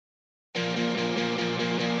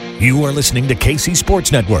You are listening to KC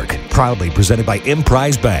Sports Network, proudly presented by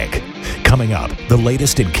Emprise Bank. Coming up, the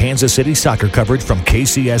latest in Kansas City soccer coverage from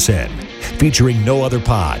KCSN, featuring No Other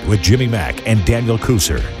Pod with Jimmy Mack and Daniel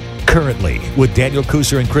Kuser. Currently, with Daniel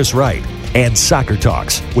Kuser and Chris Wright, and Soccer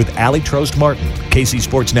Talks with Ali Trost Martin. KC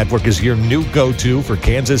Sports Network is your new go-to for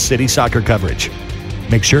Kansas City soccer coverage.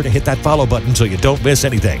 Make sure to hit that follow button so you don't miss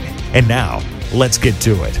anything. And now, let's get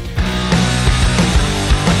to it.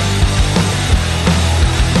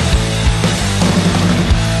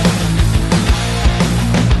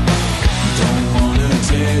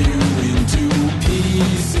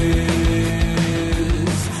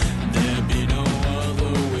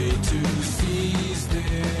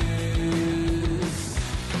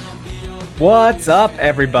 What's up,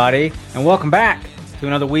 everybody, and welcome back to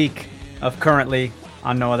another week of Currently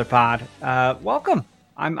on No Other Pod. Welcome.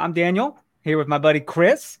 I'm Daniel, here with my buddy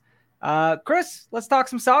Chris. Chris, let's talk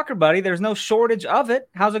some soccer, buddy. There's no shortage of it.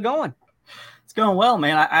 How's it going? It's going well,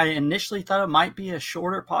 man. I initially thought it might be a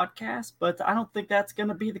shorter podcast, but I don't think that's going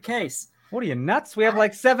to be the case. What are you, nuts? We have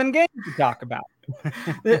like 7 games to talk about.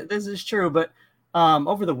 This is true, but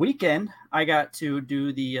over the weekend, I got to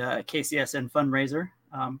do the KCSN fundraiser.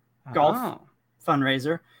 Golf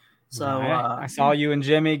fundraiser. So I saw you and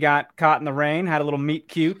Jimmy got caught in the rain, had a little meet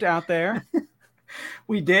cute out there.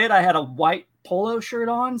 We did. I had a white polo shirt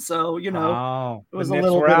on, so it was a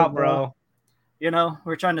little bit out, bro.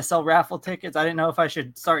 We're trying to sell raffle tickets. I didn't know if I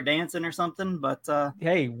should start dancing or something, but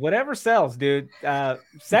hey, whatever sells, dude.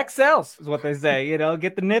 Sex sells is what they say.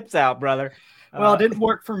 Get the nips out, brother. Well, it didn't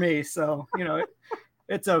work for me, so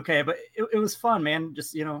it's okay. But it was fun, man.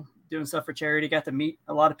 Just doing stuff for charity. Got to meet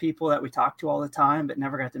a lot of people that we talk to all the time, but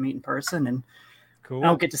never got to meet in person. And cool. I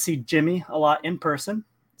don't get to see Jimmy a lot in person.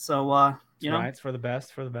 So, right, it's for the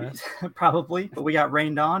best, probably, but we got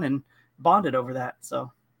rained on and bonded over that.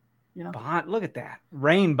 So, look at that.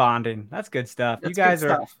 Rain bonding. That's good stuff. That's you guys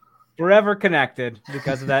are forever connected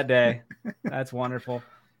because of that day. That's wonderful.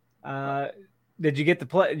 Did you get to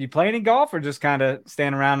play? Did you play any golf or just kind of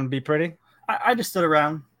stand around and be pretty? I just stood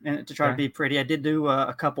around and to try to be pretty. I did do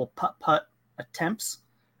a couple putt attempts.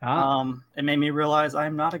 It made me realize I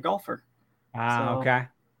am not a golfer. Okay.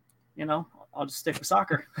 I'll just stick with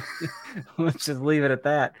soccer. Let's just leave it at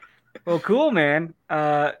that. Well, cool, man.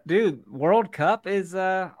 Dude, World Cup is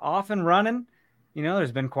off and running.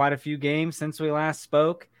 There's been quite a few games since we last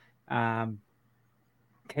spoke.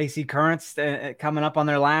 KC Currents coming up on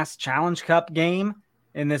their last Challenge Cup game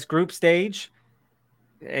in this group stage.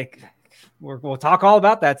 We'll talk all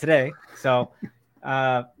about that today. So,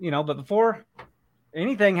 but before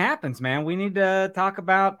anything happens, man, we need to talk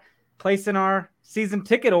about placing our season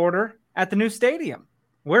ticket order at the new stadium.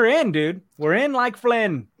 We're in, dude. We're in like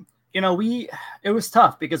Flynn. It was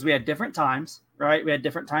tough because we had different times, right? We had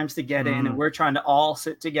different times to get in, and we're trying to all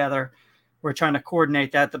sit together. We're trying to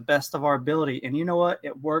coordinate that the best of our ability. And you know what?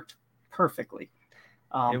 It worked perfectly.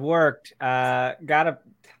 It worked. Got a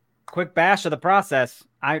quick bash of the process.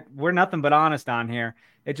 We're nothing but honest on here.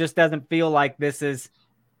 It just doesn't feel like this is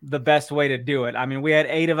the best way to do it. I mean, we had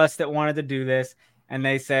 8 of us that wanted to do this, and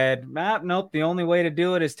they said, nope, the only way to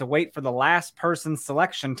do it is to wait for the last person's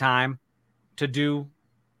selection time to do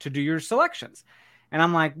your selections. And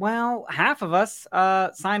I'm like, well, half of us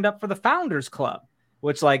signed up for the Founders Club,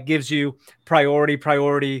 which gives you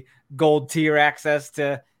priority gold tier access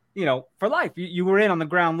to, for life. You were in on the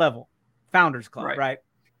ground level, Founders Club, right?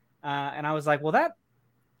 And I was like, well,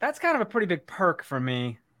 that's kind of a pretty big perk for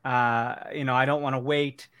me. I don't want to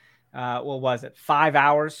wait, 5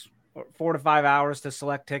 hours, 4 to 5 hours to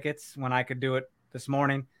select tickets when I could do it this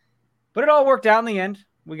morning. But it all worked out in the end.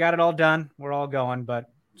 We got it all done. We're all going, but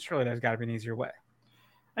surely there's got to be an easier way.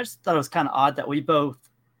 I just thought it was kind of odd that we both,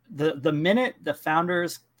 the minute the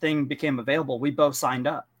Founders thing became available, we both signed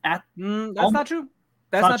up. That's not true.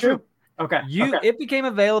 That's not true. Okay. It became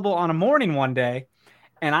available on a morning one day,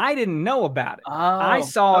 and I didn't know about it. Oh, I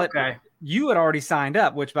saw it. You had already signed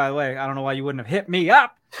up, which, by the way, I don't know why you wouldn't have hit me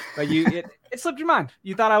up, but it slipped your mind.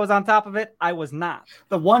 You thought I was on top of it. I was not.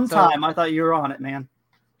 The one time I thought you were on it, man.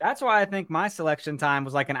 That's why I think my selection time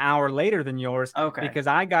was like an hour later than yours. Okay. Because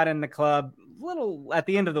I got in the club a little at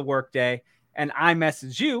the end of the workday, and I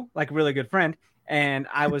messaged you like a really good friend, and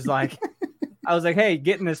I was like, hey,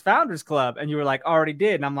 get in this Founders Club, and you were like, already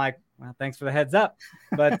did, and I'm like, well, thanks for the heads up,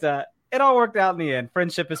 but it all worked out in the end.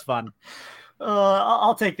 Friendship is fun.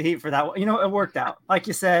 I'll take the heat for that one. It worked out. Like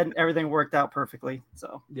you said, everything worked out perfectly.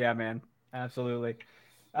 So yeah, man, absolutely.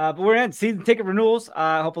 But we're in season ticket renewals.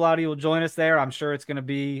 I hope a lot of you will join us there. I'm sure it's going to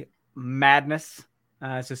be madness.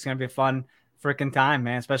 It's just going to be a fun freaking time,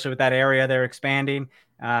 man, especially with that area they're expanding.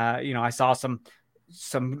 I saw some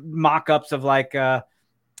mock-ups of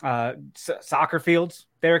soccer fields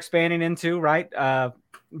they're expanding into, right?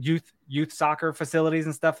 Youth soccer facilities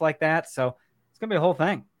and stuff like that. So it's going to be a whole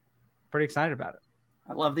thing. Pretty excited about it.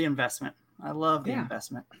 I love the investment.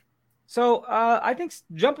 Investment. So I think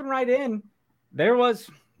jumping right in, there was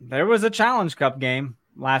a Challenge Cup game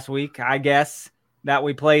last week, I guess, that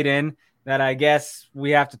we played in, that I guess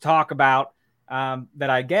we have to talk about, that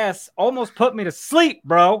I guess almost put me to sleep,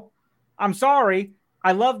 bro. I'm sorry.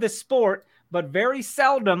 I love this sport, but very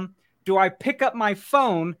seldom do I pick up my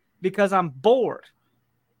phone because I'm bored.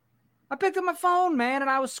 I picked up my phone, man, and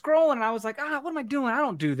I was scrolling, and I was like, what am I doing? I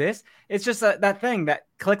don't do this. It's just that thing that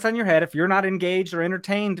clicks on your head. If you're not engaged or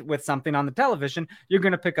entertained with something on the television, you're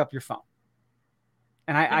going to pick up your phone.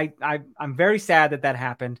 And I'm very sad that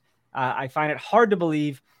happened. I find it hard to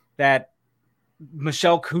believe that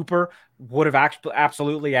Michelle Cooper would have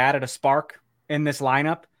absolutely added a spark in this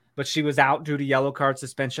lineup, but she was out due to yellow card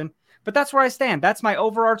suspension. But that's where I stand. That's my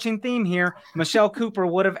overarching theme here. Michelle Cooper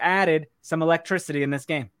would have added some electricity in this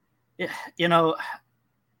game. You know,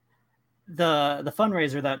 the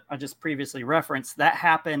fundraiser that I just previously referenced, that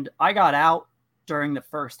happened. I got out during the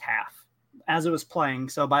first half as it was playing.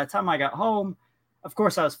 So by the time I got home, of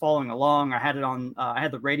course I was following along. I had it on. I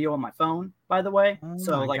had the radio on my phone, by the way.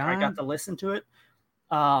 So I got to listen to it.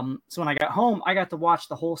 So when I got home, I got to watch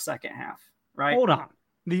the whole second half. Right. Hold on.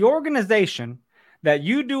 The organization that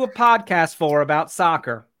you do a podcast for about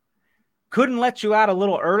soccer couldn't let you out a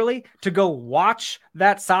little early to go watch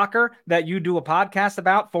that soccer that you do a podcast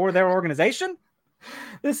about for their organization?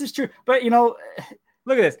 This is true. But, look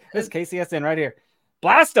at this. This is KCSN right here.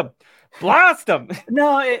 Blast them. Blast them.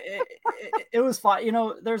 No, it was fine.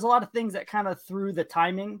 There's a lot of things that kind of threw the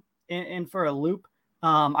timing in for a loop.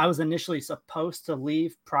 I was initially supposed to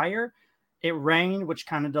leave prior. It rained, which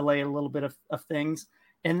kind of delayed a little bit of things.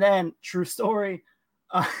 And then, true story,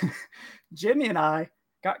 Jimmy and I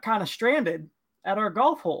got kind of stranded at our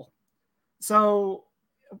golf hole. So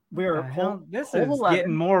we were this is 11.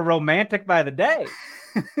 Getting more romantic by the day.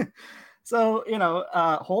 So,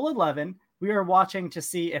 hole 11, we were watching to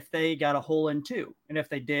see if they got a hole in 2. And if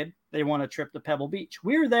they did, they won a trip to Pebble Beach.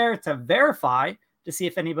 We were there to verify to see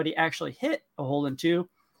if anybody actually hit a hole in 2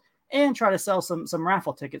 and try to sell some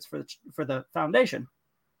raffle tickets for the foundation.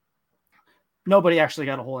 Nobody actually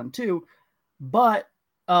got a hole in 2, but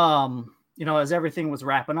as everything was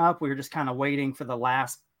wrapping up, we were just kind of waiting for the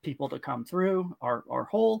last people to come through our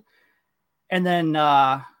hole. And then,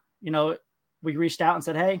 we reached out and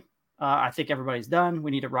said, hey, I think everybody's done.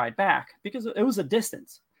 We need to ride back, because it was a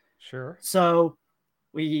distance. Sure. So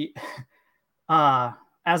we,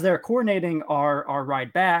 as they're coordinating our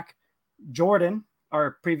ride back, Jordan,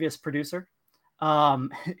 our previous producer,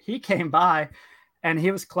 he came by and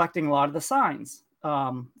he was collecting a lot of the signs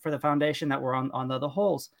for the foundation that were on the other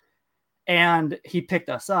holes. And he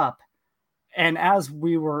picked us up. And as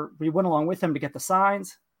we went along with him to get the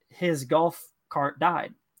signs, his golf cart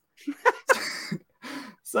died.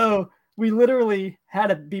 So we literally had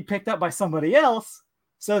to be picked up by somebody else.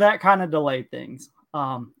 So that kind of delayed things.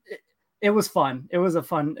 It was fun. It was a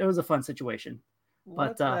fun situation.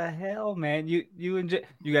 What the hell, man? You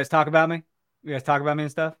guys talk about me? You guys talk about me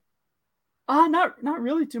and stuff? Not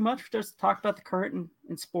really too much. Just talk about the current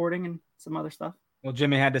and sporting and some other stuff. Well,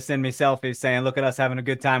 Jimmy had to send me selfies saying, look at us having a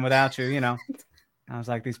good time without you, I was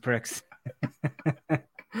like, these pricks.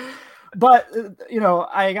 But,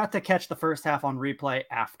 I got to catch the first half on replay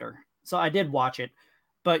after. So I did watch it.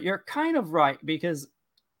 But you're kind of right, because,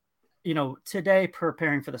 today,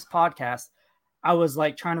 preparing for this podcast, I was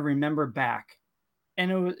like trying to remember back.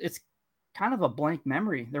 And it's kind of a blank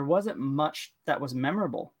memory. There wasn't much that was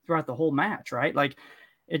memorable throughout the whole match, right? Like,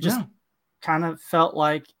 it just kind of felt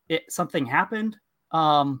like something happened.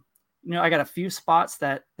 I got a few spots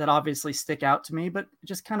that obviously stick out to me, but it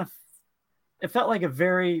just kind of, it felt like a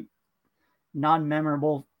very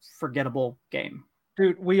non-memorable, forgettable game.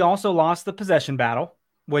 Dude, we also lost the possession battle,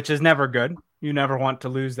 which is never good. You never want to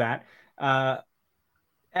lose that.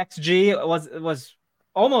 XG was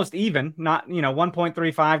almost even, not,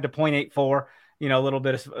 1.35 to 0.84, a little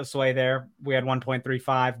bit of sway there. We had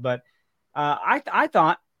 1.35, but I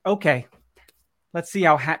thought, okay, let's see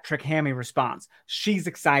how Hat Trick Hammy responds. She's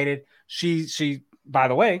excited. She, by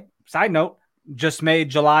the way, side note, just made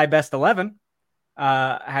July best 11.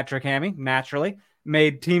 Hat Trick Hammy, naturally,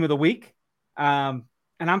 made team of the week. And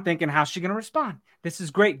I'm thinking, how's she going to respond? This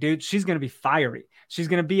is great, dude. She's going to be fiery. She's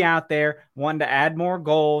going to be out there wanting to add more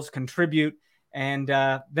goals, contribute. And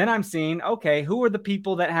then I'm seeing, okay, who are the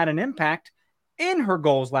people that had an impact in her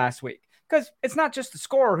goals last week? Because it's not just the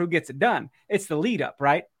scorer who gets it done. It's the lead up,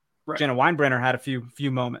 right? Jenna Weinbrenner had a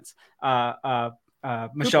few moments.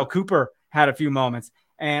 Michelle Cooper had a few moments.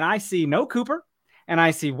 and I see no Cooper, and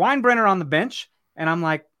I see Weinbrenner on the bench, and I'm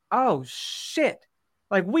like, oh shit.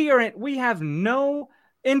 Like we have no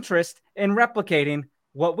interest in replicating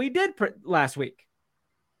what we did last week.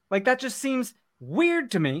 Like that just seems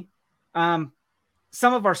weird to me. Some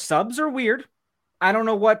of our subs are weird. I don't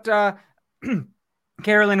know what Carolyn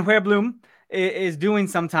Huerblum is doing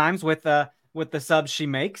sometimes with the subs she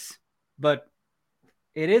makes, but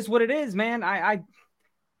it is what it is, man.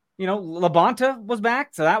 Labonta was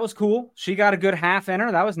back, so that was cool. She got a good half in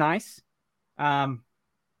her. That was nice.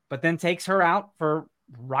 But then takes her out for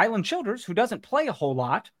Ryland Childers, who doesn't play a whole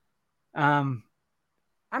lot. I'm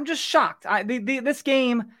just shocked. This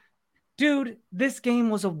game, dude, this game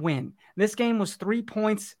was a win. This game was 3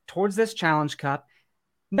 points towards this Challenge Cup.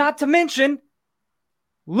 Not to mention,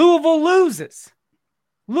 Louisville loses.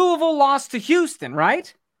 Louisville lost to Houston,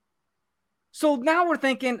 right? So now we're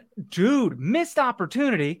thinking, dude, missed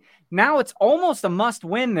opportunity. Now it's almost a must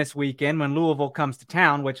win this weekend when Louisville comes to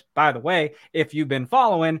town, which, by the way, if you've been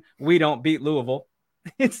following, we don't beat Louisville.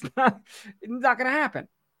 It's not going to happen.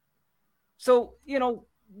 So,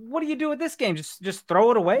 what do you do with this game? Just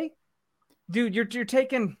throw it away? Dude, you're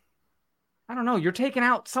taking, I don't know, you're taking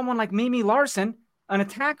out someone like Mimi Larson, an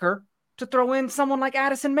attacker, to throw in someone like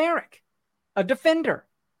Addison Merrick, a defender.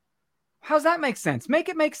 How's that make sense? Make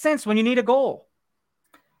it make sense when you need a goal.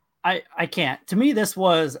 I can't. To me, this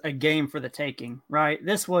was a game for the taking, right?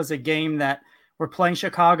 This was a game that we're playing.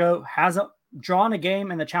 Chicago hasn't drawn a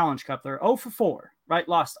game in the Challenge Cup. They're 0 for 4, right?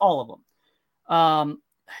 Lost all of them.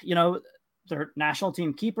 Their national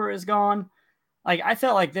team keeper is gone. Like, I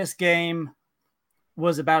felt like this game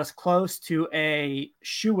was about as close to a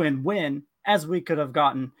shoo-in win as we could have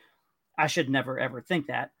gotten. I should never, ever think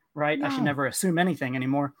that, right? No. I should never assume anything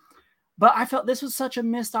anymore. But I felt this was such a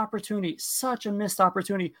missed opportunity,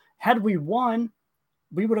 Had we won,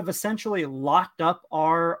 we would have essentially locked up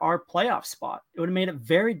our playoff spot. It would have made it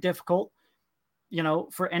very difficult,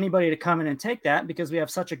 for anybody to come in and take that, because we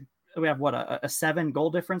have a 7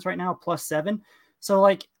 goal difference right now, +7. So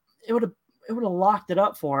like it would have locked it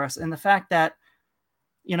up for us. And the fact that,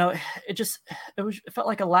 it felt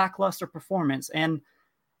like a lackluster performance, and,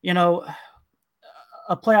 a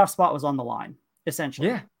playoff spot was on the line, essentially.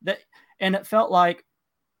 Yeah. And it felt like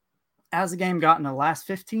as the game got in the last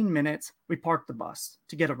 15 minutes, we parked the bus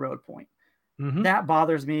to get a road point. Mm-hmm. That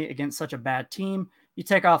bothers me against such a bad team. You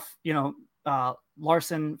take off,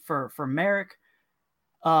 Larson for Merrick,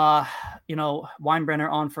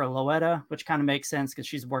 Weinbrenner on for Loetta, which kind of makes sense because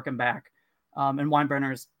she's working back. And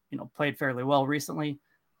Weinbrenner's, played fairly well recently.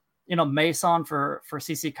 Mason for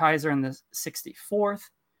CC Kaiser in the 64th.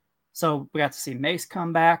 So we got to see Mace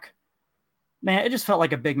come back. Man, it just felt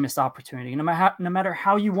like a big missed opportunity. No matter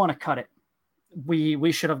how you want to cut it,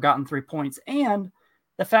 we should have gotten 3 points. And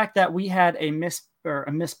the fact that we had a miss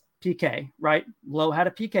PK, right? Lowe had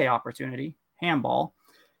a PK opportunity, handball,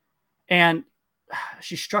 and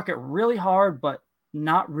she struck it really hard, but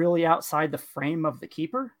not really outside the frame of the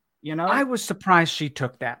keeper. I was surprised she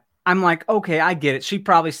took that. I'm like, okay, I get it. She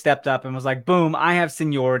probably stepped up and was like, boom, I have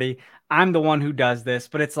seniority. I'm the one who does this.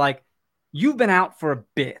 But it's like, you've been out for a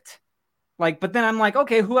bit. But then I'm like,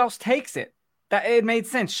 okay, who else takes it? That it made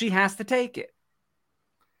sense. She has to take it.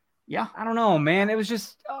 Yeah. I don't know, man. It was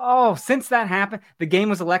just, since that happened, the game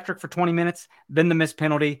was electric for 20 minutes, then the missed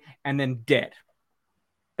penalty, and then dead.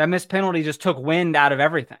 That missed penalty just took wind out of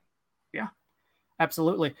everything. Yeah,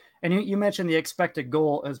 absolutely. And you mentioned the expected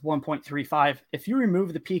goal is 1.35. If you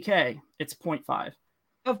remove the PK, it's 0.5.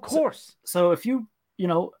 Of course. So if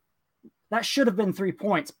that should have been 3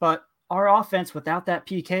 points, but our offense without that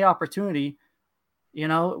PK opportunity, it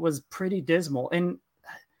was pretty dismal. And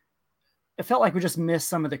it felt like we just missed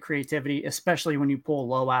some of the creativity, especially when you pull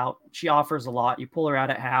Lowe out. She offers a lot. You pull her out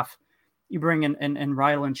at half. You bring in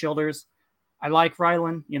Ryland Childers. I like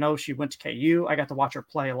Ryland. She went to KU. I got to watch her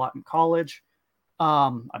play a lot in college.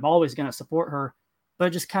 I'm always going to support her, but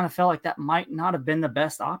it just kind of felt like that might not have been the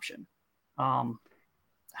best option.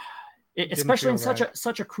 Especially in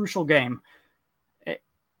such a crucial game.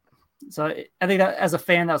 So I think that as a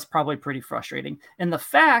fan, that was probably pretty frustrating. And the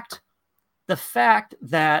fact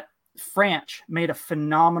that Franch made a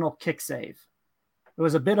phenomenal kick save. It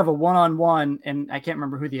was a bit of a one-on-one, and I can't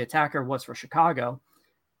remember who the attacker was for Chicago.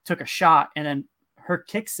 Took a shot, and then her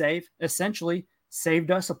kick save essentially saved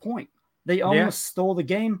us a point. They almost stole the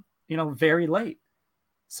game, very late.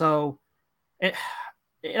 So and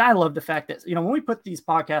I love the fact that, when we put these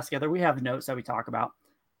podcasts together, we have notes that we talk about.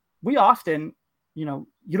 We often, you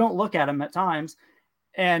don't look at them at times,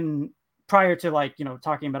 and prior to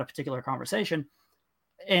talking about a particular conversation,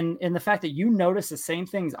 and the fact that you notice the same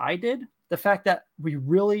things I did, the fact that we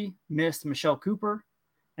really missed Michelle Cooper,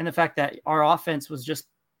 and the fact that our offense was just,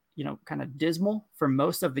 kind of dismal for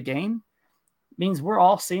most of the game means we're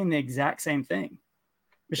all seeing the exact same thing.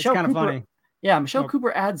 Michelle Cooper, funny. Yeah, Michelle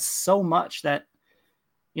Cooper adds so much that,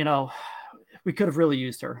 we could have really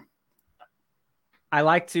used her. I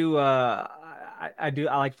like to I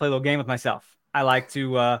like to play a little game with myself. I like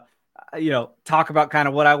to talk about kind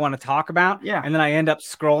of what I want to talk about. Yeah. And then I end up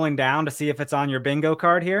scrolling down to see if it's on your bingo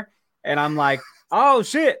card here. And I'm like, oh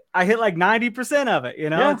shit, I hit like 90% of it.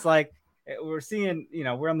 It's like we're seeing,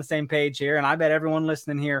 we're on the same page here. And I bet everyone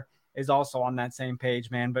listening here is also on that same page,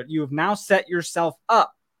 man. But you have now set yourself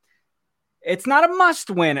up. It's not a must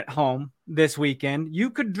win at home this weekend. You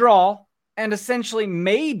could draw and essentially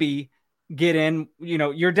maybe get in.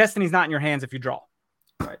 Your destiny's not in your hands if you draw.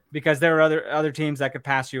 Right. Because there are other teams that could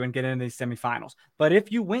pass you and get into these semifinals. But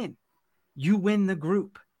if you win the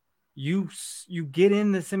group. You get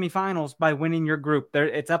in the semifinals by winning your group.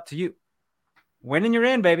 It's up to you. Winning, you're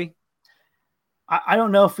in, baby. I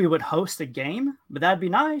don't know if we would host a game, but that'd be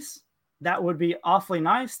nice. That would be awfully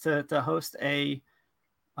nice to host a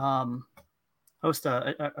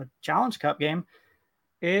Challenge Cup game.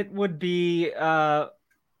 It would be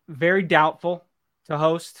very doubtful to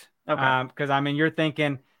host. Okay. Because you're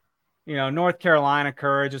thinking, North Carolina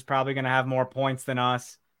Courage is probably going to have more points than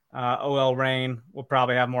us. OL Reign will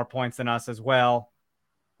probably have more points than us as well.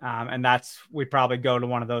 And we'd probably go to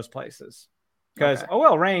one of those places because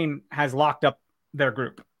OL Reign has locked up their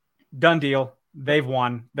group. Done deal. They've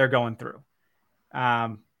won. They're going through.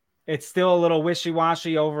 It's still a little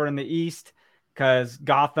wishy-washy over in the East because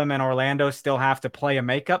Gotham and Orlando still have to play a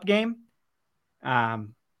makeup game.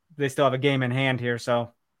 They still have a game in hand here.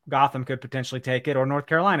 So Gotham could potentially take it or North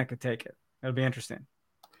Carolina could take it. It'll be interesting.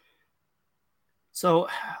 So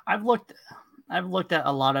I've looked at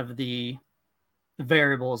a lot of the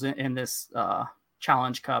variables in this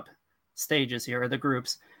Challenge Cup stages here, the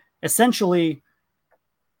groups. Essentially,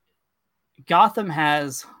 Gotham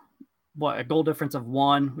has a goal difference of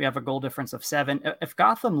 1. We have a goal difference of 7. If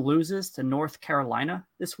Gotham loses to North Carolina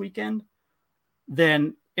this weekend,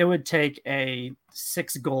 then it would take a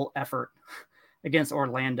 6-goal effort against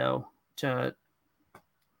Orlando to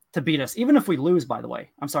beat us, even if we lose, by the way.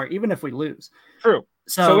 I'm sorry, even if we lose. True.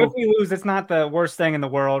 So if we lose, it's not the worst thing in the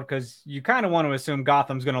world because you kind of want to assume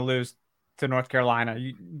Gotham's going to lose to North Carolina.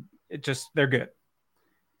 They're good.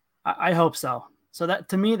 I hope so. So that,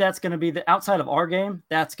 to me, that's going to be the outside of our game.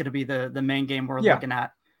 That's going to be the main game we're looking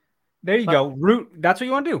at. There you go. That's what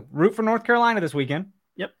you want to do. Root for North Carolina this weekend.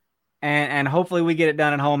 Yep. And hopefully we get it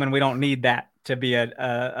done at home and we don't need that to be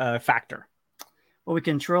a factor. Well, we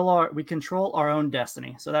control our own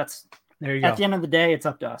destiny. So that's there you go. At the end of the day, it's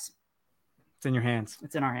up to us. It's in your hands.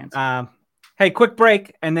 It's in our hands. Hey, quick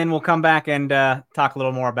break, and then we'll come back and talk a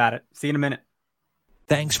little more about it. See you in a minute.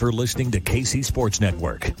 Thanks for listening to KC Sports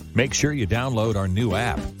Network. Make sure you download our new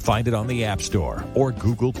app. Find it on the App Store or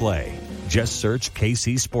Google Play. Just search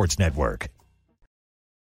KC Sports Network.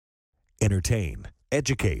 Entertain,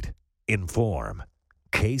 educate, inform.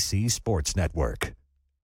 KC Sports Network.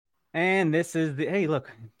 And this is hey, look,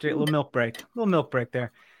 a little milk break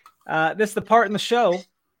there. This is the part in the show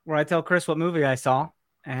where I tell Chris what movie I saw,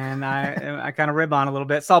 and I kind of rib on a little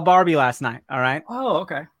bit. Saw Barbie last night. All right. Oh,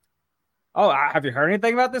 okay. Oh, have you heard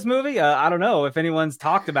anything about this movie? I don't know if anyone's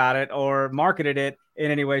talked about it or marketed it in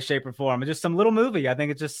any way, shape, or form. It's just some little movie. I think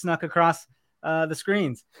it just snuck across the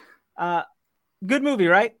screens. Good movie,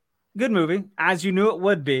 right? Good movie, as you knew it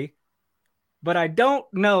would be. But I don't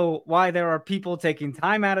know why there are people taking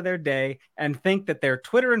time out of their day and think that their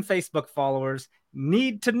Twitter and Facebook followers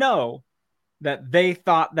need to know that they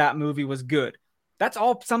thought that movie was good. That's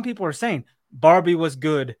all some people are saying. Barbie was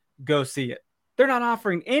good. Go see it. They're not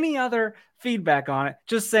offering any other feedback on it,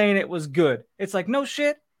 just saying it was good. It's like, no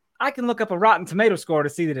shit. I can look up a Rotten Tomato score to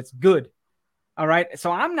see that it's good. All right.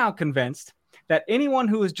 So I'm now convinced that anyone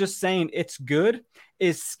who is just saying it's good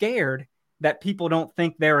is scared that people don't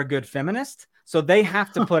think they're a good feminist. So they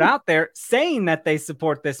have to put out there saying that they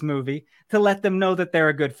support this movie to let them know that they're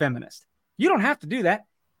a good feminist. You don't have to do that.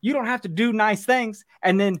 You don't have to do nice things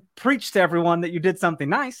and then preach to everyone that you did something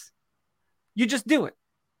nice. You just do it,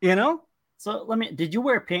 you know? So did you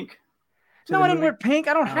wear pink? No, I didn't wear pink.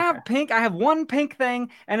 I don't have pink. I have one pink thing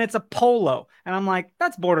and it's a polo. And I'm like,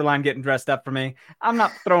 that's borderline getting dressed up for me. I'm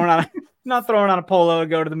not throwing on a polo to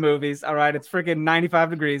go to the movies. All right. It's freaking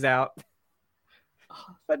 95 degrees out.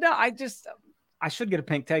 But no, I should get a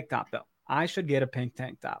pink tank top, though. I should get a pink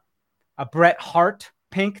tank top. A Bret Hart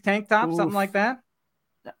pink tank top, Oof. Something like that.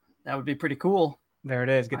 That would be pretty cool. There it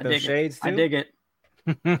is. Get those shades, too. I dig it.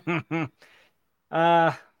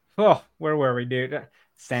 Where were we, dude?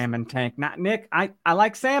 salmon tank. Not Nick. I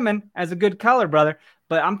like salmon as a good color, brother,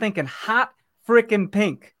 but I'm thinking hot freaking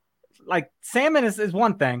pink. Like salmon is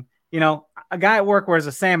one thing. You know, a guy at work wears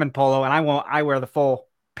a salmon polo, and I wear the full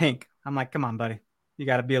pink. I'm like, come on, buddy, you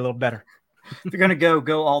got to be a little better. If you're gonna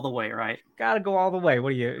go all the way, right? Got to go all the way. What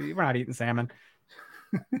are you? We're not eating salmon,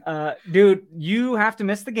 dude. You have to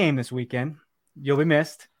miss the game this weekend. You'll be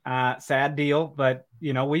missed. Sad deal, but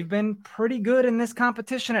you know we've been pretty good in this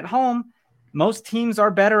competition at home. Most teams are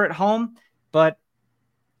better at home, but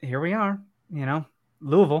here we are. You know,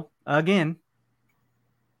 Louisville again.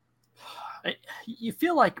 You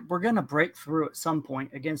feel like we're gonna break through at some point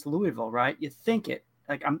against Louisville, right? You think it.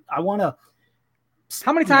 Like I want to.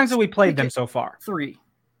 How many times have we played them so far? Three.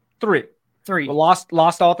 Well,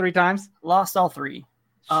 lost all 3 times. Lost all 3.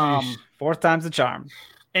 Fourth time's the charm.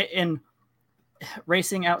 And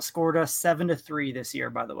Racing outscored us 7-3 this year,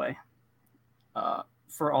 by the way,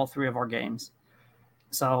 for all 3 of our games.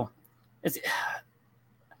 So it's,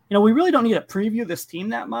 we really don't need to preview this team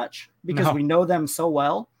that much because we know them so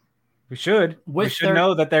well. We should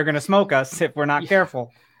know that they're going to smoke us if we're not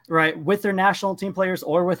careful. Right. With their national team players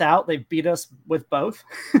or without, they beat us with both.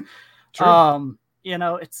 True. And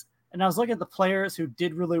I was looking at the players who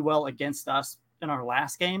did really well against us in our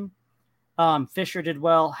last game. Fisher did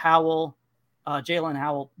well. Howell, Jalen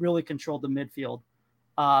Howell really controlled the midfield.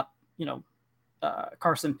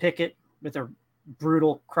 Carson Pickett with her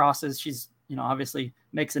brutal crosses. She's, obviously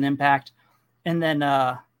makes an impact. And then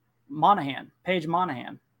Paige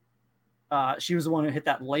Monahan. She was the one who hit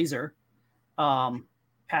that laser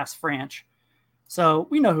past French. So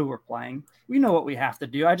we know who we're playing. We know what we have to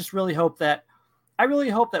do. I really hope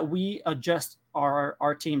that we adjust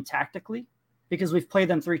our team tactically because we've played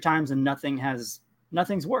them 3 times and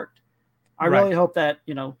nothing's worked. I really hope that,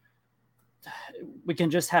 we can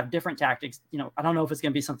just have different tactics. I don't know if it's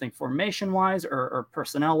going to be something formation wise or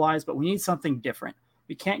personnel wise, but we need something different.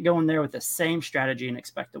 We can't go in there with the same strategy and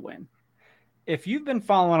expect to win. If you've been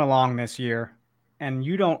following along this year and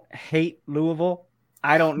you don't hate Louisville,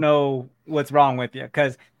 I don't know what's wrong with you,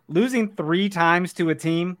 because losing 3 times to a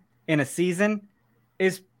team in a season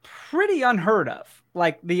is pretty unheard of.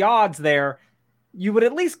 Like the odds there, you would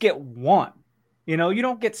at least get 1. You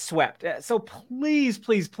don't get swept. So please,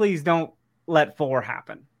 please, please don't let 4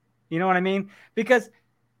 happen. You know what I mean? Because,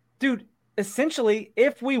 dude, essentially,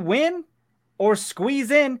 if we win or squeeze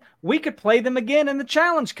in, we could play them again in the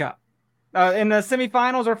Challenge Cup. In the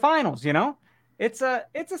semifinals or finals, it's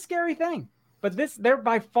a scary thing, but they're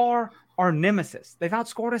by far our nemesis. They've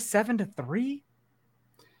outscored us 7-3.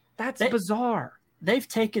 That's bizarre. They've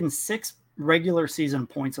taken 6 regular season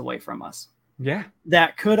points away from us. Yeah.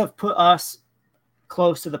 That could have put us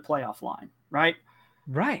close to the playoff line. Right.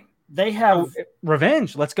 They have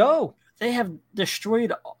revenge. Let's go. They have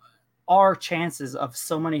destroyed our chances of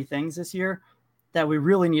so many things this year that we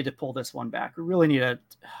really need to pull this one back.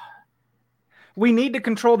 We need to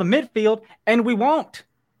control the midfield, and we won't.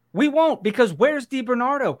 We won't, because where's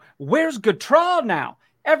DiBernardo? Where's Gautrat now?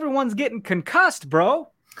 Everyone's getting concussed,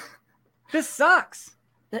 bro. This sucks.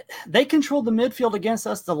 They controlled the midfield against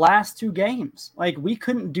us the last 2 games. Like, we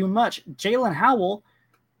couldn't do much. Jalen Howell,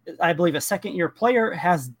 I believe a second-year player,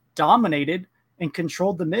 has dominated and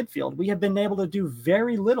controlled the midfield. We have been able to do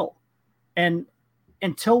very little. And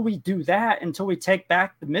until we do that, until we take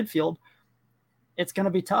back the midfield, it's going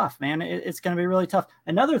to be tough, man. It's going to be really tough.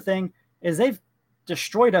 Another thing is they've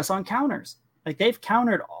destroyed us on counters. Like, they've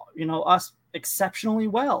countered, us exceptionally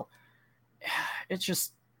well. It's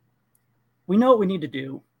just, we know what we need to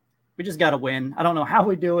do. We just got to win. I don't know how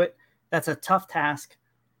we do it. That's a tough task.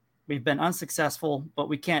 We've been unsuccessful, but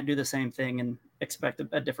we can't do the same thing and expect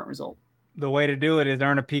a different result. The way to do it is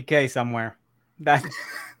earn a PK somewhere.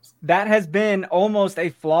 That has been almost a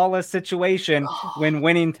flawless situation when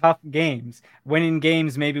winning tough games. Winning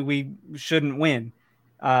games maybe we shouldn't win.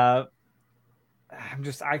 I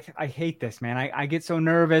hate this, man. I get so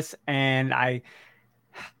nervous, and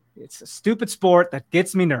it's a stupid sport that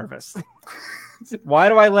gets me nervous. Why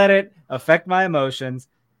do I let it affect my emotions?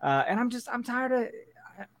 And I'm tired of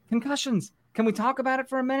concussions. Can we talk about it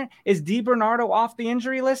for a minute? Is DiBernardo off the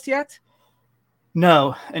injury list yet?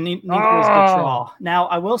 No, and neither is Gautrat. Now,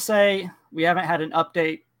 I will say we haven't had an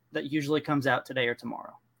update that usually comes out today or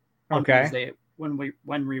tomorrow. Okay. Tuesday when we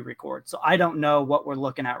record. So I don't know what we're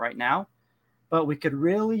looking at right now, but we could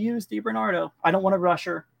really use DiBernardo. I don't want to rush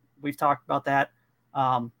her. We've talked about that.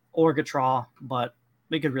 Or Gautrat, but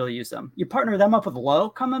we could really use them. You partner them up with Lowe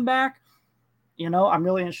coming back. I'm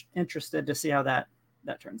really interested to see how that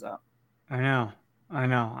turns out. I know.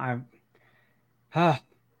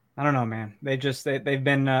 I don't know, man. They've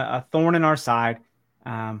been a thorn in our side.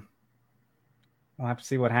 we'll have to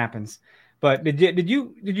see what happens. But did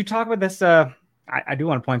you talk about this? I do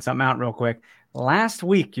want to point something out real quick. Last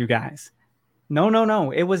week, you guys.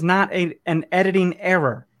 No. It was not an editing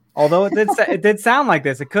error. Although it did sound like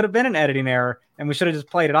this. It could have been an editing error, and we should have just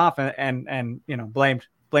played it off and blamed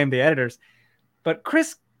the editors. But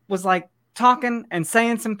Chris was like talking and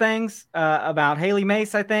saying some things about Haley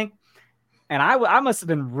Mace, I think. And I must have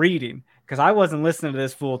been reading because I wasn't listening to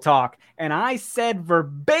this fool talk. And I said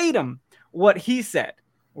verbatim what he said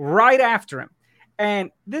right after him.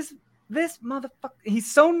 And this motherfucker, he's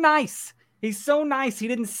so nice. He's so nice. He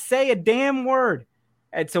didn't say a damn word.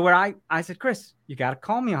 And so where I said, Chris, you got to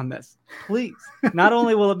call me on this, please. Not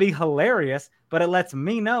only will it be hilarious, but it lets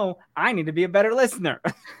me know I need to be a better listener.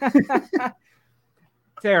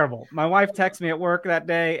 Terrible. My wife texted me at work that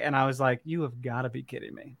day, and I was like, you have got to be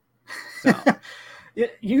kidding me. So.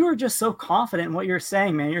 You were just so confident in what you're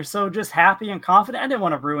saying, man. You're so just happy and confident. I didn't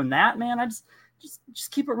want to ruin that, man. I just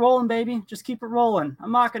keep it rolling, baby. Just keep it rolling.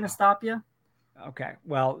 I'm not going to stop you. Okay.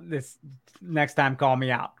 Well, this next time, call me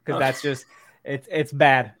out because that's just it's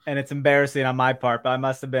bad and it's embarrassing on my part. But I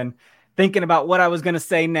must have been thinking about what I was going to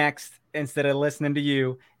say next instead of listening to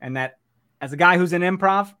you. And that, as a guy who's in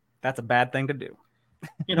improv, that's a bad thing to do.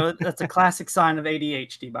 That's a classic sign of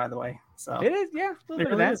ADHD, by the way. So it is, yeah, a little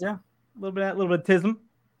bit of that. Is, yeah. A little bit of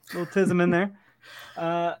tism in there.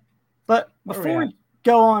 But before we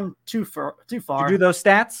go on too far, Did you do those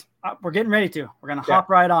stats? We're getting ready to. We're gonna hop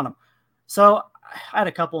right on them. So I had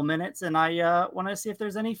a couple of minutes, and I wanted to see if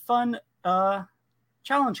there's any fun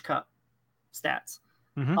Challenge Cup stats.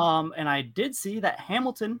 Mm-hmm. And I did see that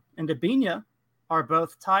Hamilton and Dabinia are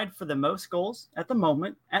both tied for the most goals at the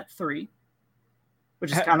moment at 3,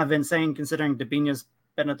 which is kind of insane considering Dabinia's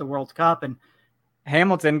been at the World Cup and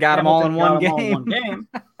Hamilton got them all in one game,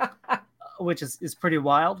 which is pretty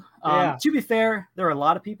wild. Yeah. To be fair, there are a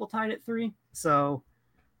lot of people tied at 3. So,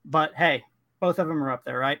 but hey, both of them are up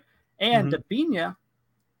there, right? And Dabinia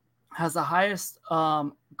has the highest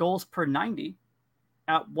goals per 90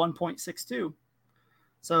 at 1.62.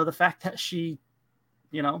 So the fact that she,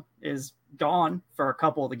 is gone for a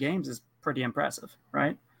couple of the games is pretty impressive,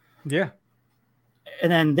 right? Yeah.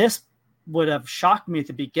 And then this would have shocked me at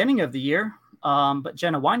the beginning of the year. But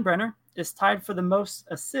Jenna Weinbrenner is tied for the most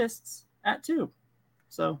assists at 2.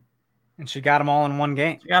 So, and she got them all in one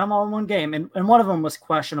game. And one of them was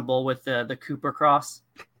questionable with the Cooper Cross.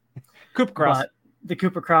 The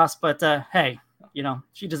Cooper Cross. But hey,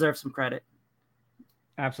 she deserves some credit.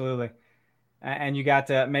 Absolutely. And you got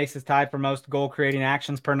Mace is tied for most goal creating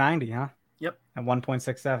actions per 90, huh? Yep. At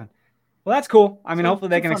 1.67. Well, that's cool. I mean, hopefully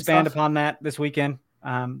they can expand upon that this weekend.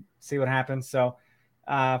 See what happens. So,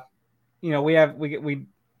 we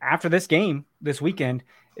after this game this weekend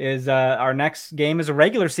is our next game is a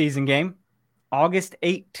regular season game, August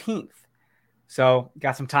 18th. So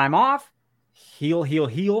got some time off,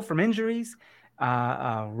 heal from injuries,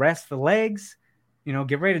 rest the legs,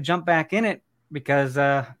 get ready to jump back in it because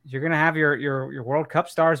you're gonna have your World Cup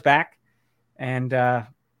stars back and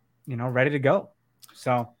ready to go.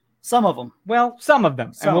 So some of them,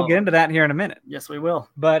 and we'll get into that here in a minute. Yes, we will.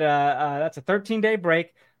 But that's a 13-day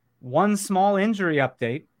break. One small injury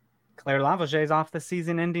update. Claire Lavoie is off the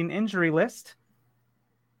season-ending injury list.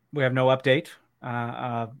 We have no update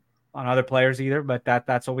on other players either, but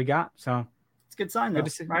that's what we got. So it's a good sign, though.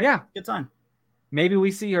 Right? Yeah, good sign. Maybe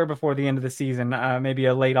we see her before the end of the season, maybe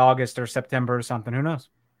a late August or September or something. Who knows?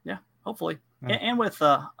 Yeah, hopefully. Yeah. And with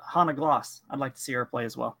Hannah Gloss, I'd like to see her play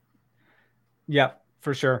as well. Yeah,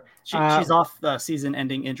 for sure. She's off the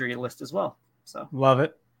season-ending injury list as well. So love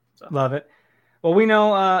it. Well, we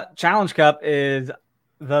know Challenge Cup is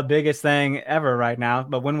the biggest thing ever right now.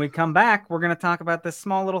 But when we come back, we're going to talk about this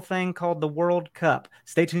small little thing called the World Cup.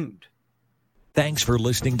 Stay tuned. Thanks for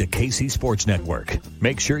listening to KC Sports Network.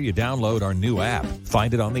 Make sure you download our new app.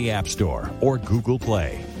 Find it on the App Store or Google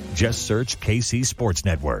Play. Just search KC Sports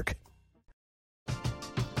Network.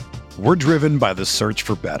 We're driven by the search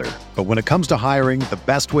for better. But when it comes to hiring, the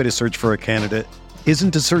best way to search for a candidate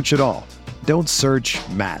isn't to search at all. Don't search,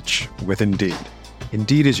 match with Indeed.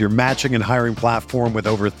 Indeed is your matching and hiring platform with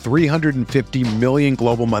over 350 million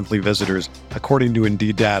global monthly visitors, according to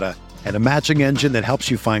Indeed data, and a matching engine that helps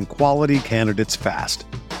you find quality candidates fast.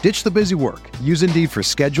 Ditch the busy work. Use Indeed for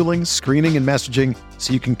scheduling, screening, and messaging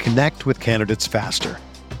so you can connect with candidates faster.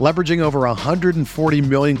 Leveraging over 140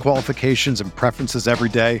 million qualifications and preferences every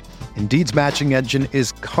day, Indeed's matching engine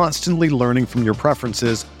is constantly learning from your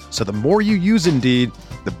preferences, so the more you use Indeed,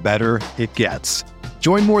 the better it gets.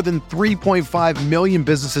 Join more than 3.5 million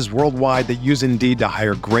businesses worldwide that use Indeed to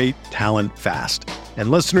hire great talent fast. And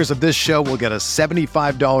listeners of this show will get a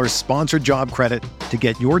 $75 sponsored job credit to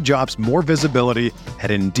get your jobs more visibility at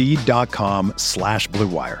Indeed.com/Blue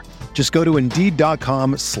Wire. Just go to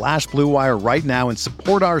Indeed.com/Blue Wire right now and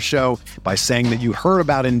support our show by saying that you heard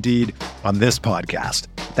about Indeed on this podcast.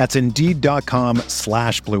 That's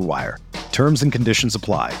Indeed.com/Blue Wire. Terms and conditions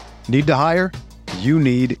apply. Need to hire? You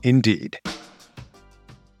need Indeed.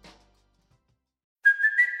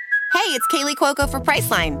 Hey, it's Kaylee Cuoco for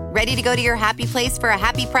Priceline. Ready to go to your happy place for a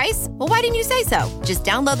happy price? Well, why didn't you say so? Just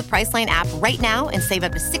download the Priceline app right now and save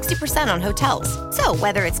up to 60% on hotels. So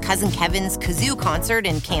whether it's Cousin Kevin's Kazoo Concert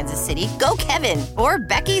in Kansas City, go Kevin, or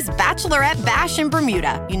Becky's Bachelorette Bash in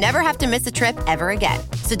Bermuda, you never have to miss a trip ever again.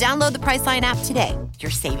 So download the Priceline app today.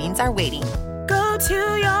 Your savings are waiting. Go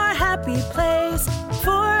to your happy place for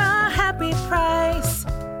a happy price.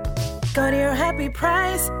 Go to your happy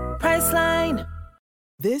price, Priceline.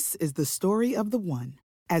 This is the story of the one.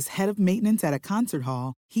 As head of maintenance at a concert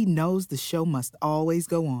hall, he knows the show must always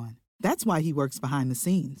go on. That's why he works behind the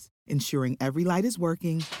scenes, ensuring every light is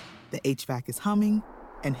working, the HVAC is humming,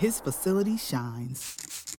 and his facility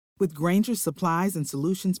shines. With Grainger's supplies and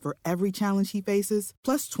solutions for every challenge he faces,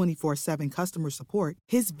 plus 24/7 customer support,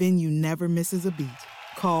 his venue never misses a beat.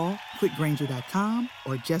 Call quickgrainger.com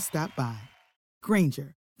or just stop by.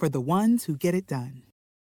 Grainger, for the ones who get it done.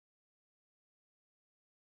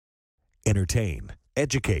 Entertain,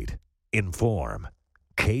 educate, inform.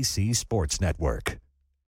 KC Sports Network.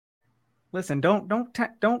 Listen, don't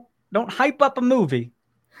hype up a movie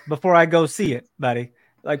before I go see it, buddy.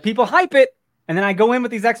 Like, people hype it, and then I go in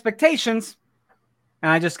with these expectations,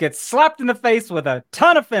 and I just get slapped in the face with a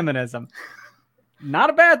ton of feminism.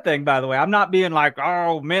 Not a bad thing, by the way. I'm not being like,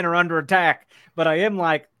 oh, men are under attack, but I am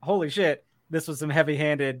like, holy shit, this was some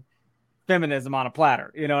heavy-handed feminism on a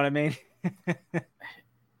platter. You know what I mean?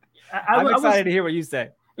 I'm excited to hear what you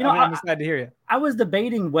say. I'm excited to hear you. I was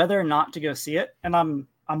debating whether or not to go see it, and I'm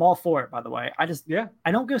all for it, by the way. I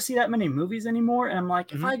don't go see that many movies anymore, and I'm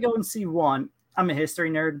like, if I go and see one, I'm a history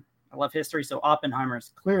nerd. I love history, so Oppenheimer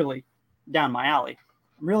is clearly down my alley.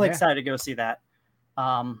 I'm really excited to go see that.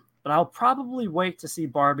 But I'll probably wait to see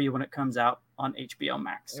Barbie when it comes out on HBO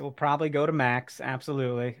Max. It will probably go to Max,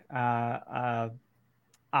 absolutely.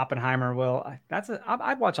 Oppenheimer will.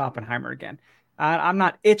 I'd watch Oppenheimer again. I'm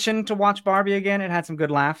not itching to watch Barbie again. It had some good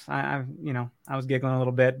laughs. I was giggling a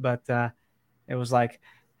little bit, but it was like,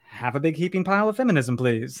 have a big heaping pile of feminism,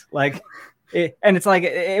 please. Like, it's like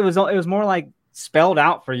it was more like spelled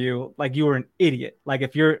out for you, like you were an idiot. Like,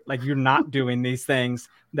 if you're not doing these things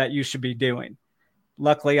that you should be doing.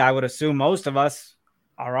 Luckily, I would assume most of us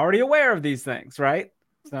are already aware of these things, right?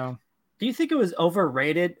 So, do you think it was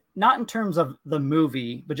overrated? Not in terms of the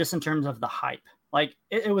movie, but just in terms of the hype. Like,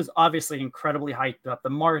 it was obviously incredibly hyped up. The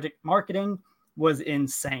marketing was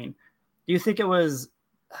insane. Do you think the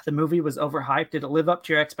movie was overhyped? Did it live up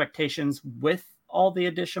to your expectations with all the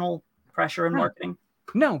additional pressure and marketing?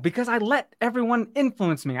 No, because I let everyone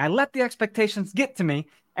influence me. I let the expectations get to me.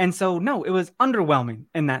 And so, no, it was underwhelming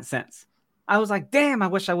in that sense. I was like, damn, I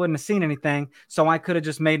wish I wouldn't have seen anything. So I could have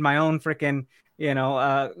just made my own freaking,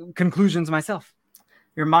 conclusions myself.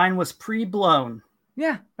 Your mind was pre-blown.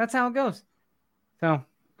 Yeah, that's how it goes. So,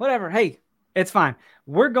 whatever. Hey, it's fine.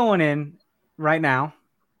 We're going in right now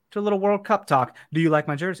to a little World Cup talk. Do you like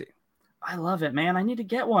my jersey? I love it, man. I need to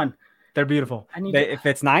get one. They're beautiful. If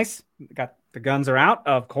it's nice, the guns are out,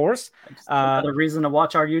 of course. Another reason to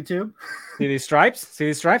watch our YouTube. See these stripes? See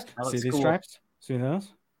these stripes? See these cool. stripes? See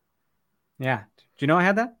those? Yeah. Do you know I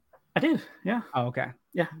had that? I do. Yeah. Oh, okay.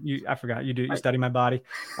 Yeah. I forgot. You do. You study my body.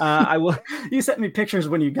 I will. You sent me pictures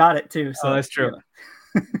when you got it too. So that's true. Yeah.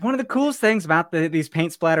 One of the coolest things about these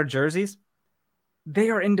paint splatter jerseys, they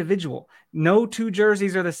are individual. No two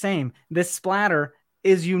jerseys are the same. This splatter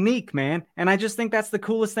is unique, man. And I just think that's the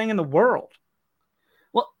coolest thing in the world.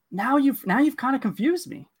 Well, now you've kind of confused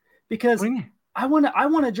me, because I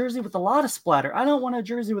want a jersey with a lot of splatter. I don't want a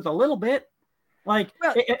jersey with a little bit. Like,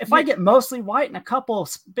 if I get mostly white and a couple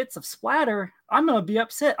of bits of splatter, I'm going to be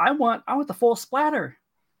upset. I want the full splatter.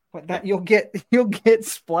 What, that you'll get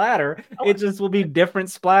splatter. It just will be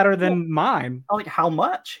different splatter than mine. Like, how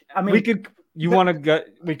much? I mean, we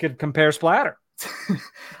could compare splatter.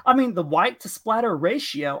 I mean, the white to splatter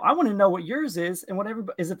ratio. I want to know what yours is, and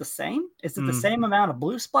is it the same? Is it the same amount of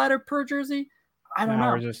blue splatter per jersey? I don't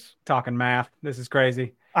know. We're just talking math. This is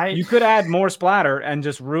crazy. You could add more splatter and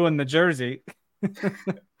just ruin the jersey.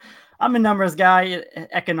 I'm a numbers guy,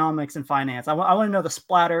 economics and finance. I want to know the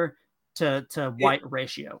splatter to white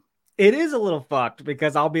ratio. It is a little fucked,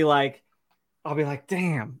 because I'll be like,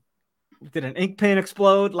 damn, did an ink pen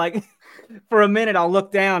explode? Like, for a minute, I'll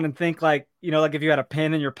look down and think like if you had a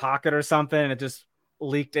pen in your pocket or something, and it just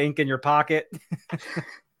leaked ink in your pocket.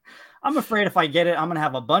 I'm afraid if I get it, I'm going to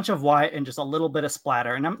have a bunch of white and just a little bit of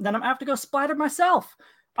splatter. And then I'm going to have to go splatter myself.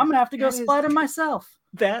 I'm going to have to go splatter myself.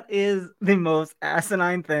 That is the most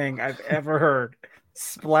asinine thing I've ever heard.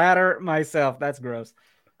 Splatter myself. That's gross.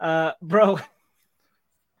 Bro.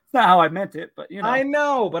 It's not how I meant it, but you know. I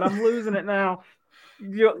know, but I'm losing it now.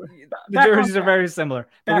 The jerseys are very similar,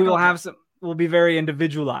 but we will have some, will be very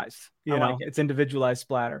individualized. You know, it's individualized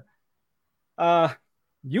splatter.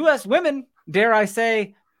 U.S. women, dare I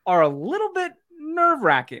say, are a little bit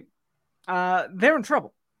nerve-wracking. They're in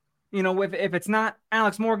trouble. You know, if it's not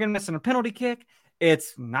Alex Morgan missing a penalty kick,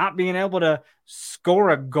 it's not being able to score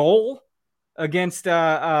a goal against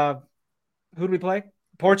who do we play?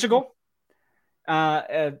 Portugal.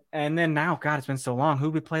 And then now, God, it's been so long. Who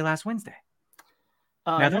did we play last Wednesday?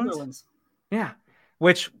 Netherlands. Yeah,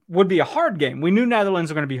 which would be a hard game. We knew Netherlands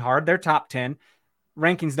are going to be hard. They're top 10.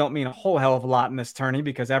 Rankings don't mean a whole hell of a lot in this tourney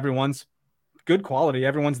because everyone's good quality.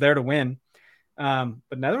 Everyone's there to win.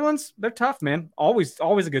 But Netherlands, they're tough, man. Always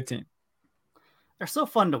a good team. They're so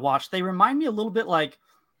fun to watch. They remind me a little bit like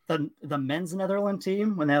the men's Netherlands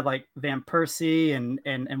team when they had like Van Persie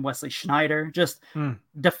and Wesley Sneijder. Just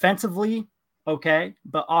defensively, okay,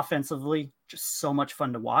 but offensively, just so much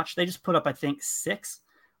fun to watch. They just put up, I think, 6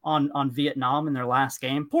 on Vietnam in their last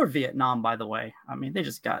game. Poor Vietnam, by the way. I mean, they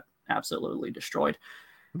just got absolutely destroyed.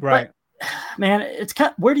 Right. But, man, it's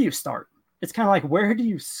where do you start? It's kind of like, where do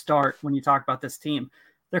you start when you talk about this team?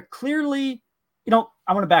 They're clearly, I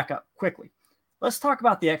want to back up quickly. Let's talk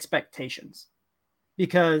about the expectations,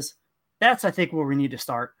 because that's, I think, where we need to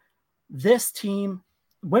start. This team,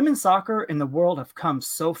 women's soccer in the world have come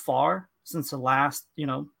so far since the last,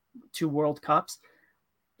 2 World Cups.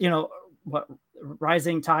 What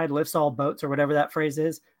rising tide lifts all boats, or whatever that phrase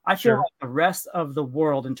is. I feel like the rest of the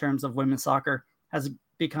world in terms of women's soccer has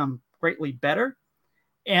become greatly better,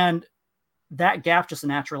 and that gap just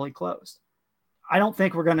naturally closed. I don't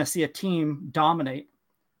think we're going to see a team dominate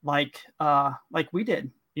like we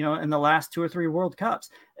did, in the last 2 or 3 World Cups.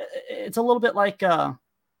 It's a little bit like the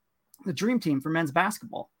dream team for men's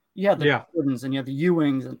basketball. You have the Jordans and you have the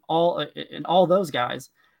Ewings and all those guys.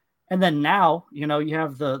 And then now, you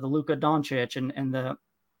have the Luka Doncic and the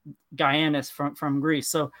Giannis from Greece.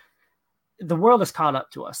 So the world has caught up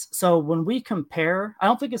to us. So when we compare, I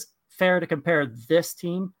don't think it's fair to compare this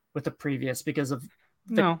team with the previous because of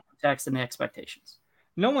the context and the expectations.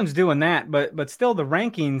 No one's doing that, but still the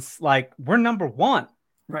rankings, like, we're number 1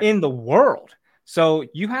 in the world. So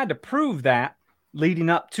you had to prove that leading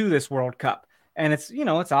up to this World Cup. And it's,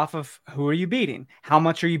 it's off of who are you beating? How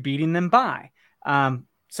much are you beating them by?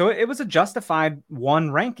 So it was a justified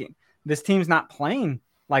 1 ranking. This team's not playing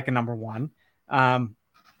like a number 1.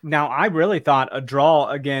 Now, I really thought a draw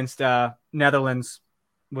against Netherlands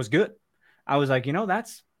was good. I was like,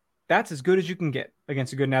 that's as good as you can get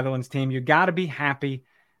against a good Netherlands team. You got to be happy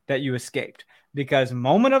that you escaped, because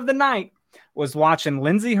moment of the night was watching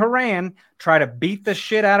Lindsey Horan try to beat the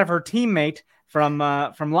shit out of her teammate from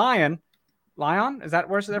Lyon. Is that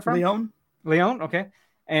where they're from? Leon. Okay.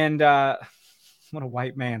 And what a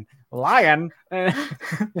white man. Lyon. How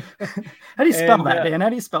do you spell that, Dan? How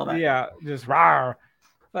do you spell that? Yeah, just rawr.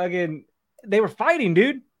 Fucking, they were fighting,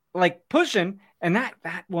 dude. Like pushing. And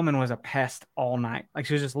that woman was a pest all night. Like,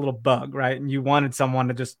 she was just a little bug, right? And you wanted someone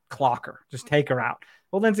to just clock her, just take her out.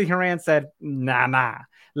 Well, Lindsey Horan said, nah.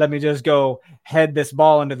 Let me just go head this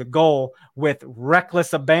ball into the goal with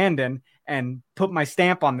reckless abandon and put my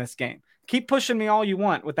stamp on this game. Keep pushing me all you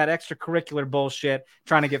want with that extracurricular bullshit,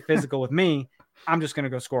 trying to get physical with me. I'm just going to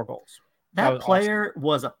go score goals. That player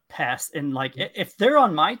was a pest. And, like, if they're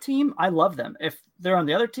on my team, I love them. If they're on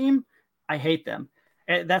the other team, I hate them.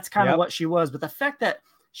 That's kind of what she was. But the fact that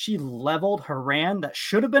she leveled Horan, that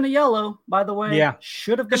should have been a yellow, by the way. Yeah.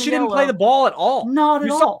 Should have been because she didn't play the ball at all. Not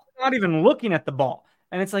at all. Not even looking at the ball.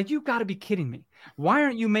 And it's like, you got to be kidding me. Why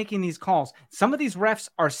aren't you making these calls? Some of these refs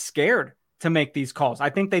are scared to make these calls. I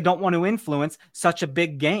think they don't want to influence such a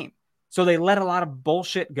big game. So they let a lot of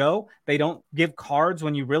bullshit go. They don't give cards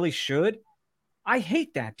when you really should. I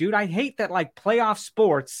hate that, dude. I hate that, like, playoff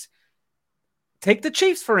sports. Take the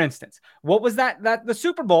Chiefs, for instance. What was that the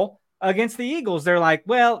Super Bowl against the Eagles? They're like,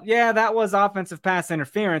 well, yeah, that was offensive pass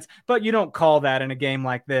interference, but you don't call that in a game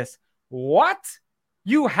like this. What?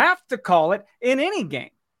 You have to call it in any game.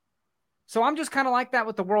 So I'm just kind of like that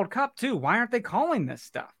with the World Cup too. Why aren't they calling this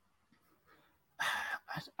stuff?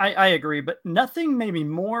 I agree, but nothing made me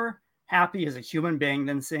more happy as a human being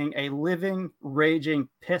than seeing a living, raging,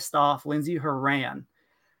 pissed off Lindsey Horan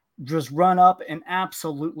just run up and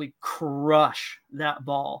absolutely crush that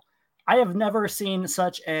ball. I have never seen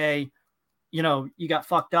such a, you got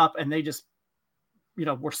fucked up and they just,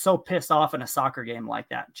 were so pissed off in a soccer game like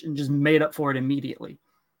that and just made up for it immediately.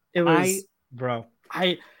 It was,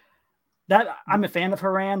 I'm a fan of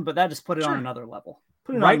Haran, but that just put it on another level.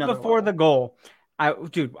 Right before the goal,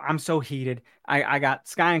 I'm so heated. I got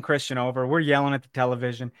Sky and Christian over. We're yelling at the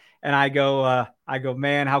television, and I go,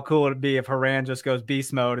 man, how cool would it be if Haran just goes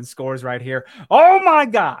beast mode and scores right here? Oh my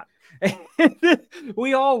God.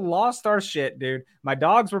 We all lost our shit, dude. My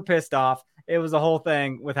dogs were pissed off. It was a whole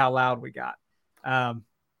thing with how loud we got.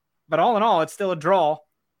 But all in all, it's still a draw.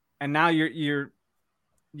 And now your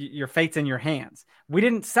fate's in your hands. We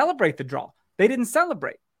didn't celebrate the draw. They didn't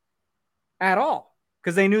celebrate at all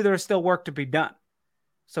because they knew there was still work to be done.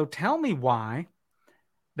 So tell me why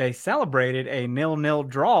they celebrated a 0-0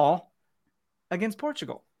 draw against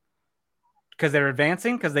Portugal. Because they're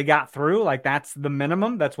advancing, because they got through. Like, that's the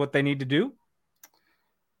minimum. That's what they need to do.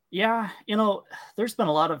 Yeah, there's been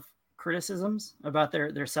a lot of criticisms about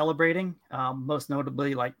their celebrating. Most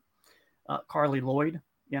notably, like Carly Lloyd.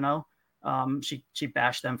 She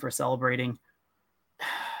bashed them for celebrating.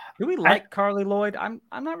 Do we like Carly Lloyd? I'm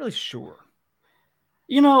not really sure.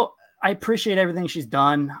 I appreciate everything she's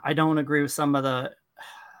done. I don't agree with some of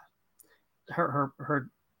her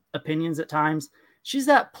opinions at times. She's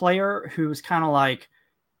that player who's kind of like,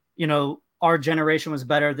 our generation was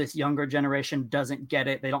better. This younger generation doesn't get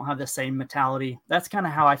it. They don't have the same mentality. That's kind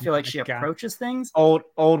of how I feel like she approaches things. Old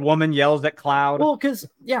woman yells at cloud. Well, because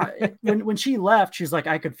when she left, she's like,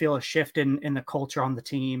 I could feel a shift in the culture on the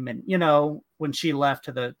team. And, when she left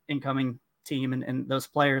to the incoming team and those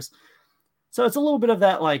players. So it's a little bit of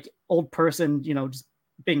that like old person, just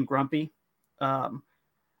being grumpy.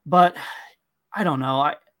 But I don't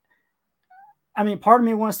know. I mean, part of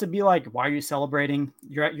me wants to be like, why are you celebrating?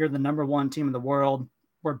 You're the number one team in the world.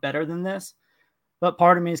 We're better than this. But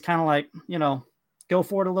part of me is kind of like, go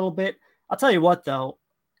for it a little bit. I'll tell you what, though,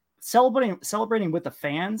 celebrating with the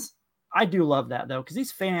fans, I do love that, though, because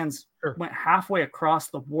these fans went halfway across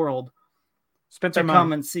the world to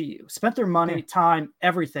come and see you. Spent their money, time,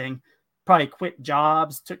 everything. Probably quit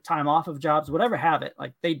jobs, took time off of jobs, whatever have it.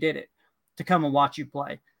 Like, they did it to come and watch you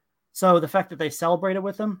play. So the fact that they celebrated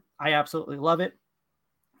with them, I absolutely love it.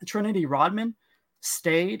 Trinity Rodman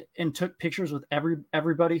stayed and took pictures with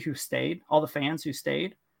everybody who stayed, all the fans who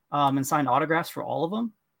stayed, and signed autographs for all of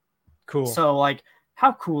them. Cool. So, like,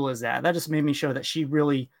 how cool is that? That just made me show that she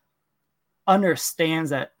really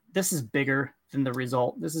understands that this is bigger than the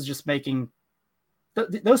result. This is just making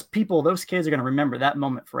those kids are going to remember that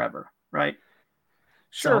moment forever, right?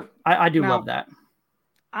 Sure. So I do love that.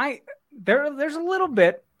 There's a little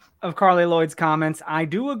bit of Carly Lloyd's comments I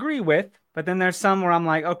do agree with, but then there's some where I'm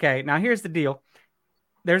like, okay, now here's the deal.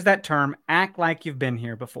 There's that term, act like you've been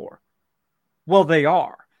here before. Well, they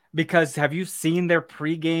are, because have you seen their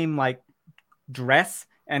pregame like dress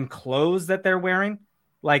and clothes that they're wearing?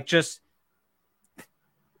 Like, just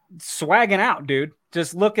swagging out, dude,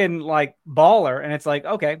 just looking like baller. And it's like,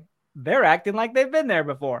 okay, they're acting like they've been there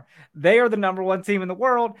before. They are the number one team in the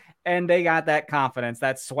world, and they got that confidence,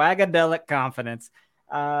 that swagadelic confidence.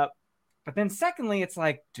 But then secondly, it's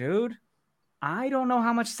like, dude, I don't know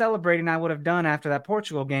how much celebrating I would have done after that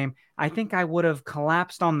Portugal game. I think I would have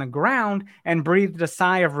collapsed on the ground and breathed a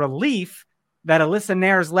sigh of relief that Alyssa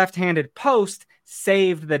Nair's left-handed post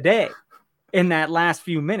saved the day in that last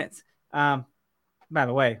few minutes. By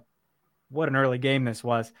the way, what an early game this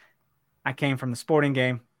was. I came from the sporting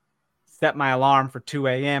game, set my alarm for 2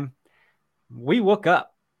 a.m. We woke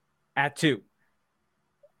up at 2.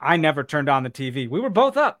 I never turned on the TV. We were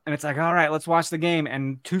both up, and it's like, all right, let's watch the game.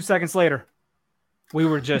 And 2 seconds later, we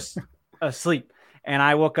were just asleep. And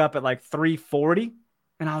I woke up at like 3:40,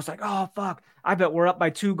 and I was like, oh, fuck. I bet we're up by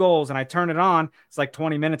 2 goals. And I turn it on. It's like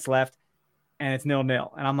 20 minutes left, and it's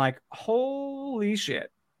 0-0. And I'm like, holy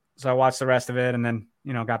shit. So I watched the rest of it and then,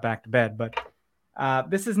 got back to bed. But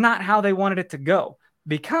this is not how they wanted it to go,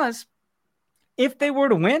 because if they were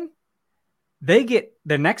to win, they get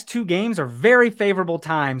the next 2 games are very favorable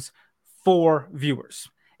times for viewers.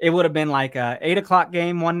 It would have been like a 8:00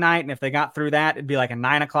 game one night. And if they got through that, it'd be like a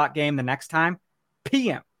 9:00 game the next time.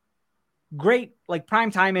 PM. Great, like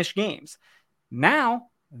prime time-ish games. Now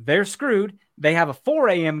they're screwed. They have a 4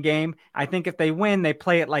 a.m. game. I think if they win, they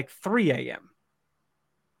play at like 3 a.m.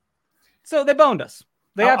 So they boned us.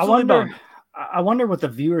 They absolutely boned. I wonder what the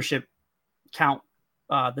viewership count,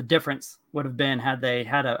 the difference would have been had they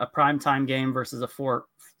had a primetime game versus a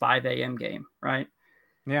 5 a.m. game, right?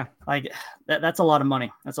 Yeah. Like that's a lot of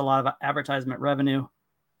money. That's a lot of advertisement revenue.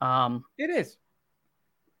 It is.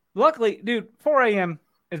 Luckily, dude, 4 a.m.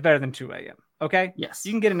 is better than 2 a.m. Okay? Yes.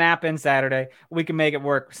 You can get a nap in Saturday. We can make it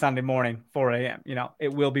work Sunday morning, 4 a.m.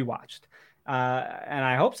 It will be watched. And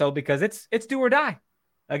I hope so, because it's do or die.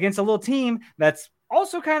 against a little team that's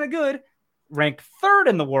also kind of good, ranked 3rd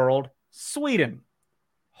in the world, Sweden.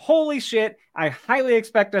 Holy shit. I highly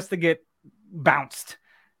expect us to get bounced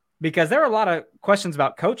because there are a lot of questions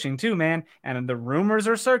about coaching too, man. And the rumors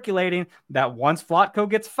are circulating that once Flotko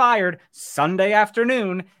gets fired Sunday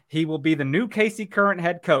afternoon, he will be the new KC Current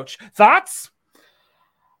head coach. Thoughts?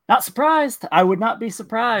 Not surprised. I would not be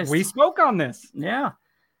surprised. We spoke on this. Yeah.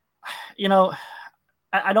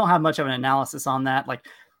 I don't have much of an analysis on that. Like,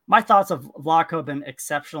 my thoughts of Vlatko have been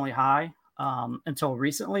exceptionally high until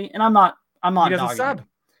recently. And I'm not he doesn't sub.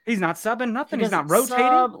 He's not subbing nothing. He's not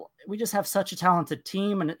rotating. We just have such a talented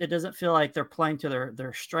team, and it doesn't feel like they're playing to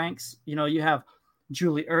their strengths. You have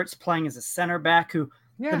Julie Ertz playing as a center back, who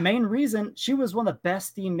the main reason she was one of the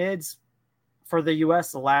best D mids for the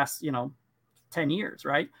U.S. the last 10 years,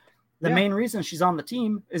 right? The main reason she's on the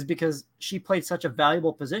team is because she played such a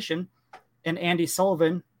valuable position, and Andy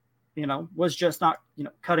Sullivan, was just not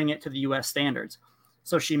cutting it to the U.S. standards.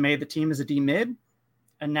 So she made the team as a D mid,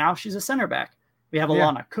 and now she's a center back. We have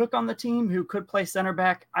Alana Cook on the team who could play center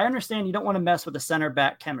back. I understand you don't want to mess with the center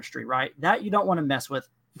back chemistry, right? That you don't want to mess with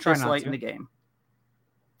just late in the game.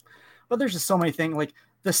 But there's just so many things, like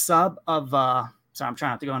the sub of sorry, I'm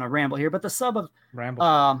trying not to go on a ramble here, but the sub of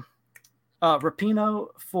Rapinoe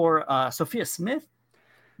for Sophia Smith.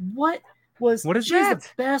 What is she's the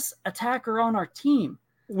best attacker on our team?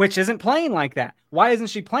 Which isn't playing like that. Why isn't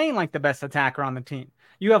she playing like the best attacker on the team?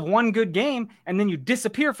 You have one good game and then you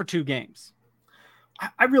disappear for 2 games.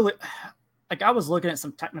 I really, I was looking at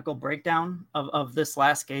some technical breakdown of this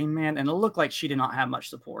last game, man, and it looked like she did not have much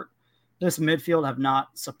support. This midfield have not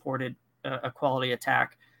supported a quality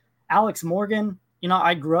attack. Alex Morgan,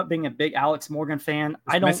 I grew up being a big Alex Morgan fan.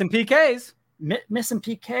 Missing PKs. Missing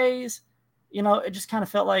PKs. It just kind of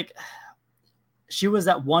felt like she was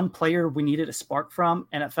that one player we needed a spark from,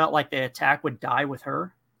 and it felt like the attack would die with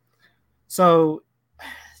her. So,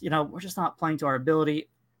 we're just not playing to our ability.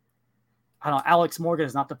 I don't know. Alex Morgan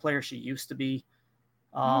is not the player she used to be.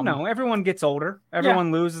 No, everyone gets older.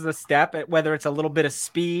 Everyone loses a step, whether it's a little bit of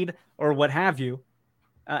speed or what have you.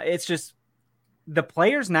 It's just the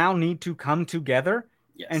players now need to come together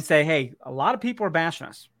and say, hey, a lot of people are bashing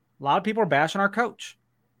us. A lot of people are bashing our coach.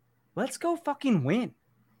 Let's go fucking win.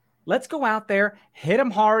 Let's go out there, hit them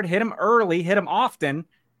hard, hit them early, hit them often,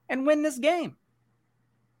 and win this game.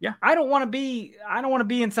 Yeah. I don't want to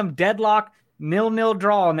be in some deadlock 0-0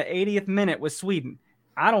 draw in the 80th minute with Sweden.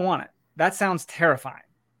 I don't want it. That sounds terrifying.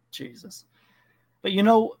 Jesus. But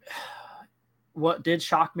what did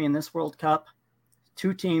shock me in this World Cup?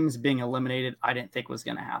 2 teams being eliminated I didn't think was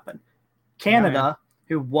going to happen. Canada,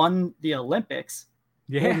 who won the Olympics,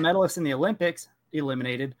 gold medalists in the Olympics,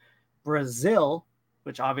 eliminated. Brazil,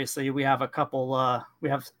 which obviously we have a couple, we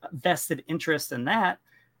have vested interest in that.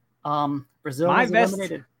 Brazil was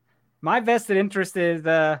eliminated. My vested interest is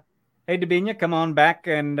hey, Dabinia, come on back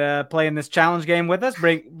and play in this challenge game with us.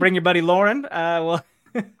 Bring your buddy Lauren. Well,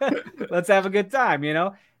 let's have a good time,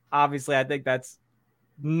 Obviously, I think that's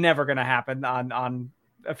never going to happen on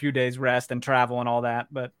a few days rest and travel and all that.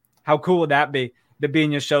 But how cool would that be?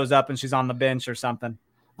 Dabinia shows up and she's on the bench or something.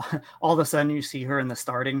 All of a sudden, you see her in the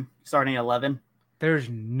starting 11. There's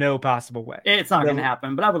no possible way. It's not going to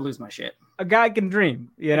happen, but I would lose my shit. A guy can dream,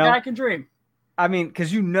 A guy can dream. I mean, because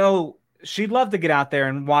she'd love to get out there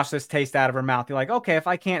and wash this taste out of her mouth. You're like, okay, if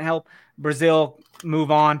I can't help Brazil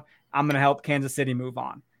move on, I'm going to help Kansas City move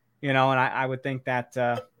on. And I would think that,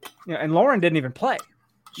 and Lauren didn't even play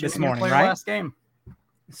this morning, right? Last game.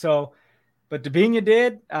 So, but Dabinia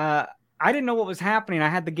did. I didn't know what was happening. I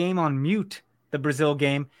had the game on mute, the Brazil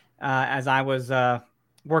game, as I was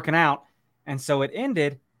working out. And so it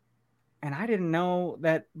ended, and I didn't know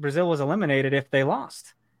that Brazil was eliminated if they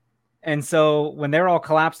lost. And so when they're all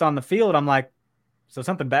collapsed on the field, I'm like, so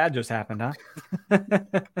something bad just happened, huh?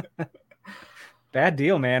 Bad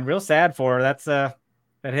deal, man. Real sad for her. That's that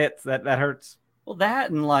hits. That hurts. Well, that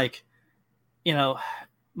and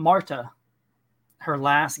Marta, her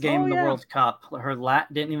last game in the World Cup,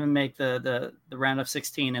 didn't even make the round of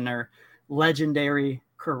 16 in her legendary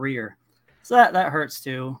career. So that hurts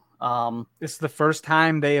too. This is the first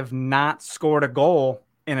time they have not scored a goal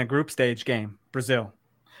in a group stage game, Brazil.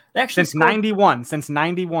 Since 91.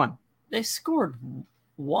 They scored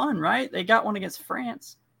one, right? They got one against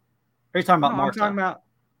France. Are you talking about Marta?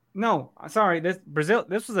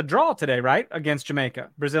 This was a draw today, right? Against Jamaica,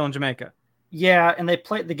 Brazil and Jamaica. Yeah, and they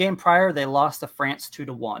played the game prior. They lost to France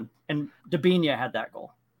 2-1, and Dabinia had that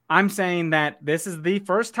goal. I'm saying that this is the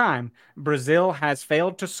first time Brazil has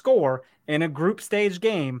failed to score in a group stage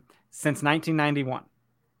game since 1991.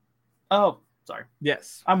 Oh, sorry.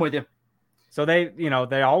 Yes. I'm with you. So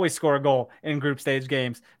they always score a goal in group stage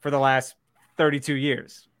games for the last 32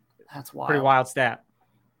 years. That's wild. Pretty wild stat.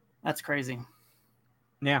 That's crazy.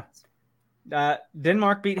 Yeah.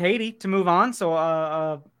 Denmark beat Haiti to move on. So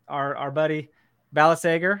our buddy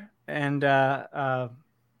Balasager and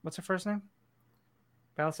what's her first name?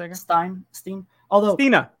 Balasager? Steen. Although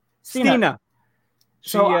Stina. She,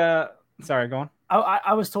 So sorry, go on.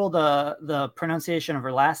 I was told the pronunciation of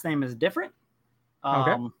her last name is different.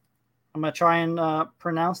 Okay. I'm gonna try and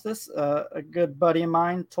pronounce this. A good buddy of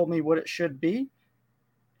mine told me what it should be,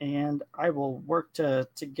 and I will work to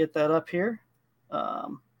get that up here.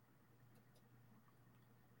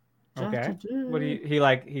 Okay. What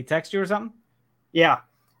do he text you or something? Yeah,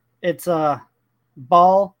 it's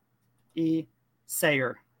Ball E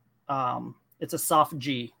Sayer. It's a soft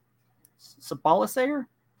G. So Balasager?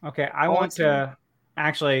 Okay, I want to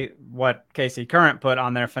actually what Casey Current put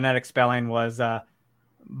on their phonetic spelling was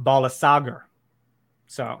Balasager.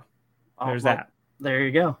 So there's that. There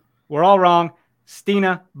you go. We're all wrong.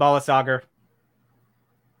 Stina Balasager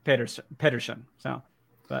Pedersen. So,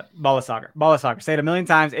 but Balasager. Say it a million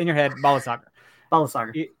times in your head.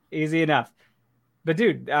 Balasager. Easy enough. But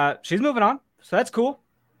dude, she's moving on, so that's cool.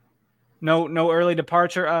 No early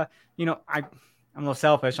departure. I'm a little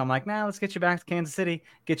selfish. I'm like, let's get you back to Kansas City,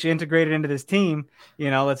 get you integrated into this team.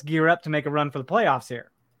 Let's gear up to make a run for the playoffs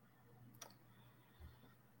here.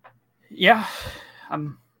 Yeah,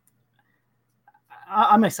 I'm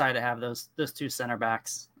excited to have those two center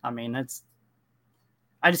backs. I mean,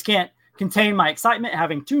 I just can't contain my excitement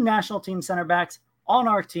having two national team center backs on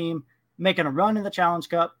our team, making a run in the Challenge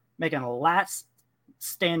Cup, making a last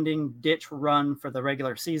standing ditch run for the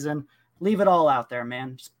regular season. Leave it all out there,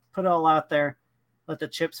 man. Just put it all out there. Let the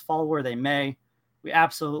chips fall where they may. We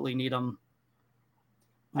absolutely need them.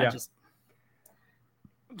 Yeah.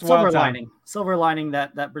 Silver lining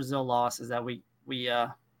that Brazil loss is that we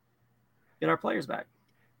get our players back.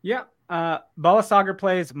 Yeah. Balasager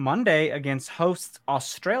plays Monday against hosts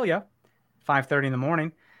Australia, 5:30 in the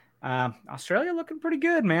morning. Australia looking pretty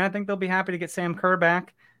good, man. I think they'll be happy to get Sam Kerr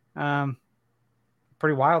back.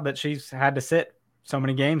 Pretty wild that she's had to sit so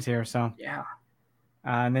many games here. So yeah.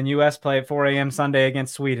 And then U.S. play at 4 a.m. Sunday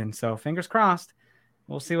against Sweden. So fingers crossed.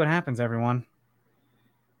 We'll see what happens, everyone.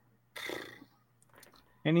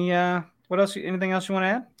 Anything else you want to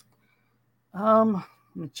add? Let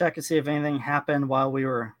me check and see if anything happened while we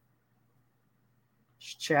were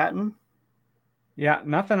chatting. Yeah,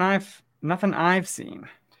 nothing I've seen.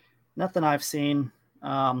 Nothing I've seen.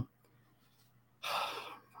 I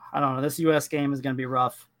don't know. This U.S. game is going to be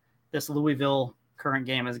rough. This Louisville current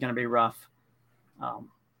game is going to be rough.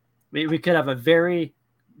 We could have a very,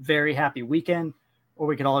 very happy weekend, or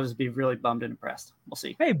we could all just be really bummed and depressed. We'll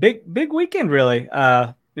see. Hey, big weekend, really.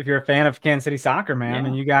 If you're a fan of Kansas City soccer, man. Yeah. I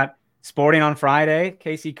mean, you got Sporting on Friday,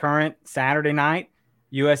 KC Current Saturday night,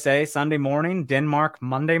 USA Sunday morning, Denmark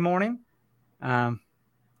Monday morning.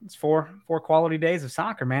 It's four quality days of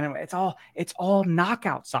soccer, man. It's all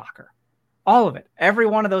knockout soccer. All of it. Every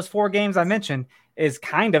one of those 4 games I mentioned is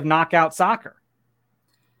kind of knockout soccer.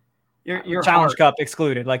 Your Challenge heart. Cup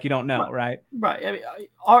excluded, like you don't know, right? Right. I mean,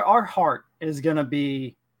 our heart is going to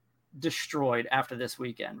be destroyed after this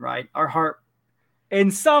weekend, right? Our heart. In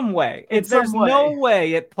some way. There's no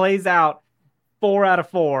way it plays out 4 out of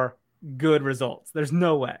 4 good results. There's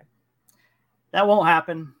no way. That won't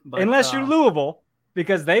happen. But, unless you're Louisville,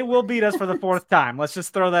 because they will beat us for the 4th time. Let's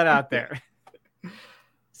just throw that out there.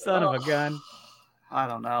 Son of a gun. I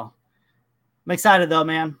don't know. I'm excited, though,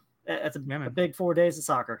 man. It's a big 4 days of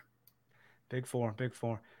soccer. Big four.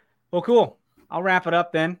 Well, cool. I'll wrap it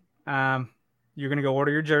up then. You're going to go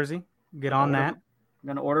order your jersey. Get on that. I'm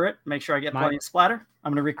going to order it. Make sure I get plenty of splatter.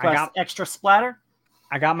 I'm going to request extra splatter.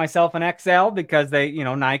 I got myself an XL because they,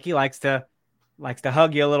 Nike likes to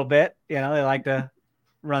hug you a little bit. They like to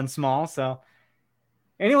run small. So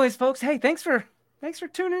anyways, folks, hey, thanks for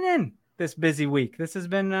tuning in this busy week. This has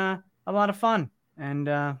been a lot of fun, and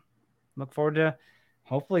look forward to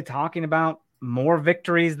hopefully talking about more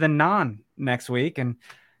victories than none next week and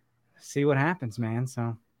see what happens, man.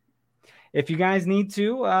 So if you guys need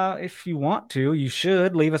to, if you want to, you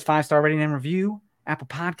should leave us 5-star rating and review, Apple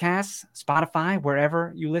Podcasts, Spotify,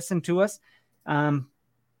 wherever you listen to us. Follow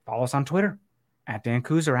us on Twitter at Dan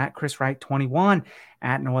Kuzer, at Chris Wright 21,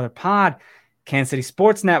 at No Other Pod, Kansas City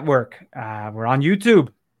Sports Network. We're on YouTube.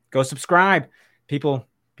 Go subscribe. People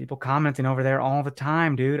commenting over there all the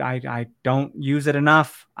time, dude. I don't use it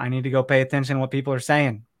enough. I need to go pay attention to what people are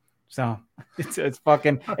saying. So it's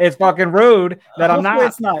fucking rude that I'm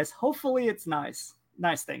not. Hopefully it's nice.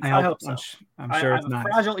 Nice things. I hope so. I'm sure it's nice. I have a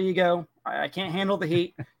fragile ego. I can't handle the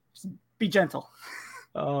heat. Just be gentle.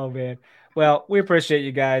 Oh man. Well, we appreciate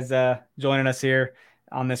you guys joining us here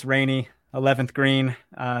on this rainy 11th green,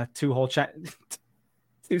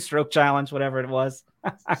 two-stroke challenge, whatever it was.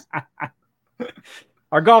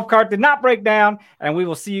 Our golf cart did not break down, and we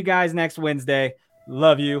will see you guys next Wednesday.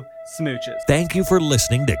 Love you. Smooches. Thank you for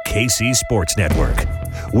listening to KC Sports Network.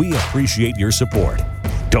 We appreciate your support.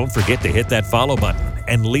 Don't forget to hit that follow button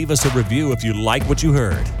and leave us a review if you like what you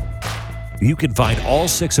heard. You can find all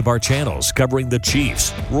 6 of our channels covering the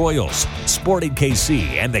Chiefs, Royals, Sporting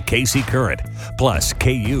KC, and the KC Current, plus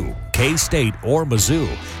KU, K-State, or Mizzou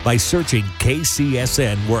by searching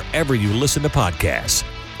KCSN wherever you listen to podcasts.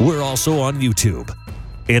 We're also on YouTube.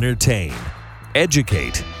 Entertain,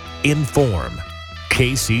 educate, inform.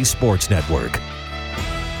 KC Sports Network.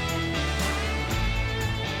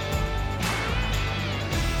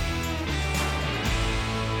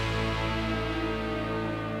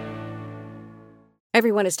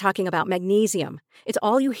 Everyone is talking about magnesium. It's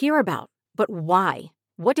all you hear about. But why?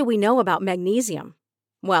 What do we know about magnesium?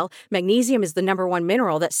 Well, magnesium is the #1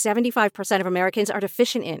 mineral that 75% of Americans are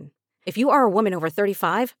deficient in. If you are a woman over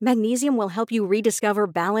 35, magnesium will help you rediscover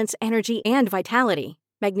balance, energy, and vitality.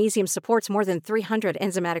 Magnesium supports more than 300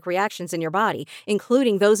 enzymatic reactions in your body,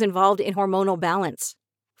 including those involved in hormonal balance.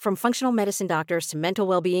 From functional medicine doctors to mental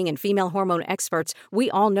well-being and female hormone experts,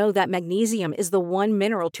 we all know that magnesium is the one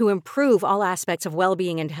mineral to improve all aspects of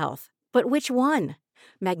well-being and health. But which one?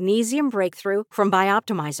 Magnesium Breakthrough from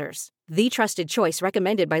Bioptimizers, the trusted choice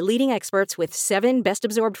recommended by leading experts with 7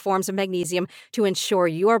 best-absorbed forms of magnesium to ensure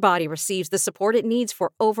your body receives the support it needs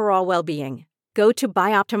for overall well-being. Go to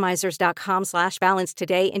bioptimizers.com/balance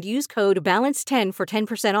today and use code BALANCE10 for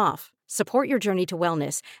 10% off. Support your journey to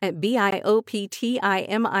wellness at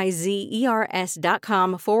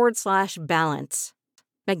bioptimizers.com/balance.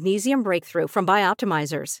 Magnesium Breakthrough from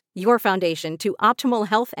Bioptimizers, your foundation to optimal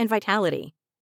health and vitality.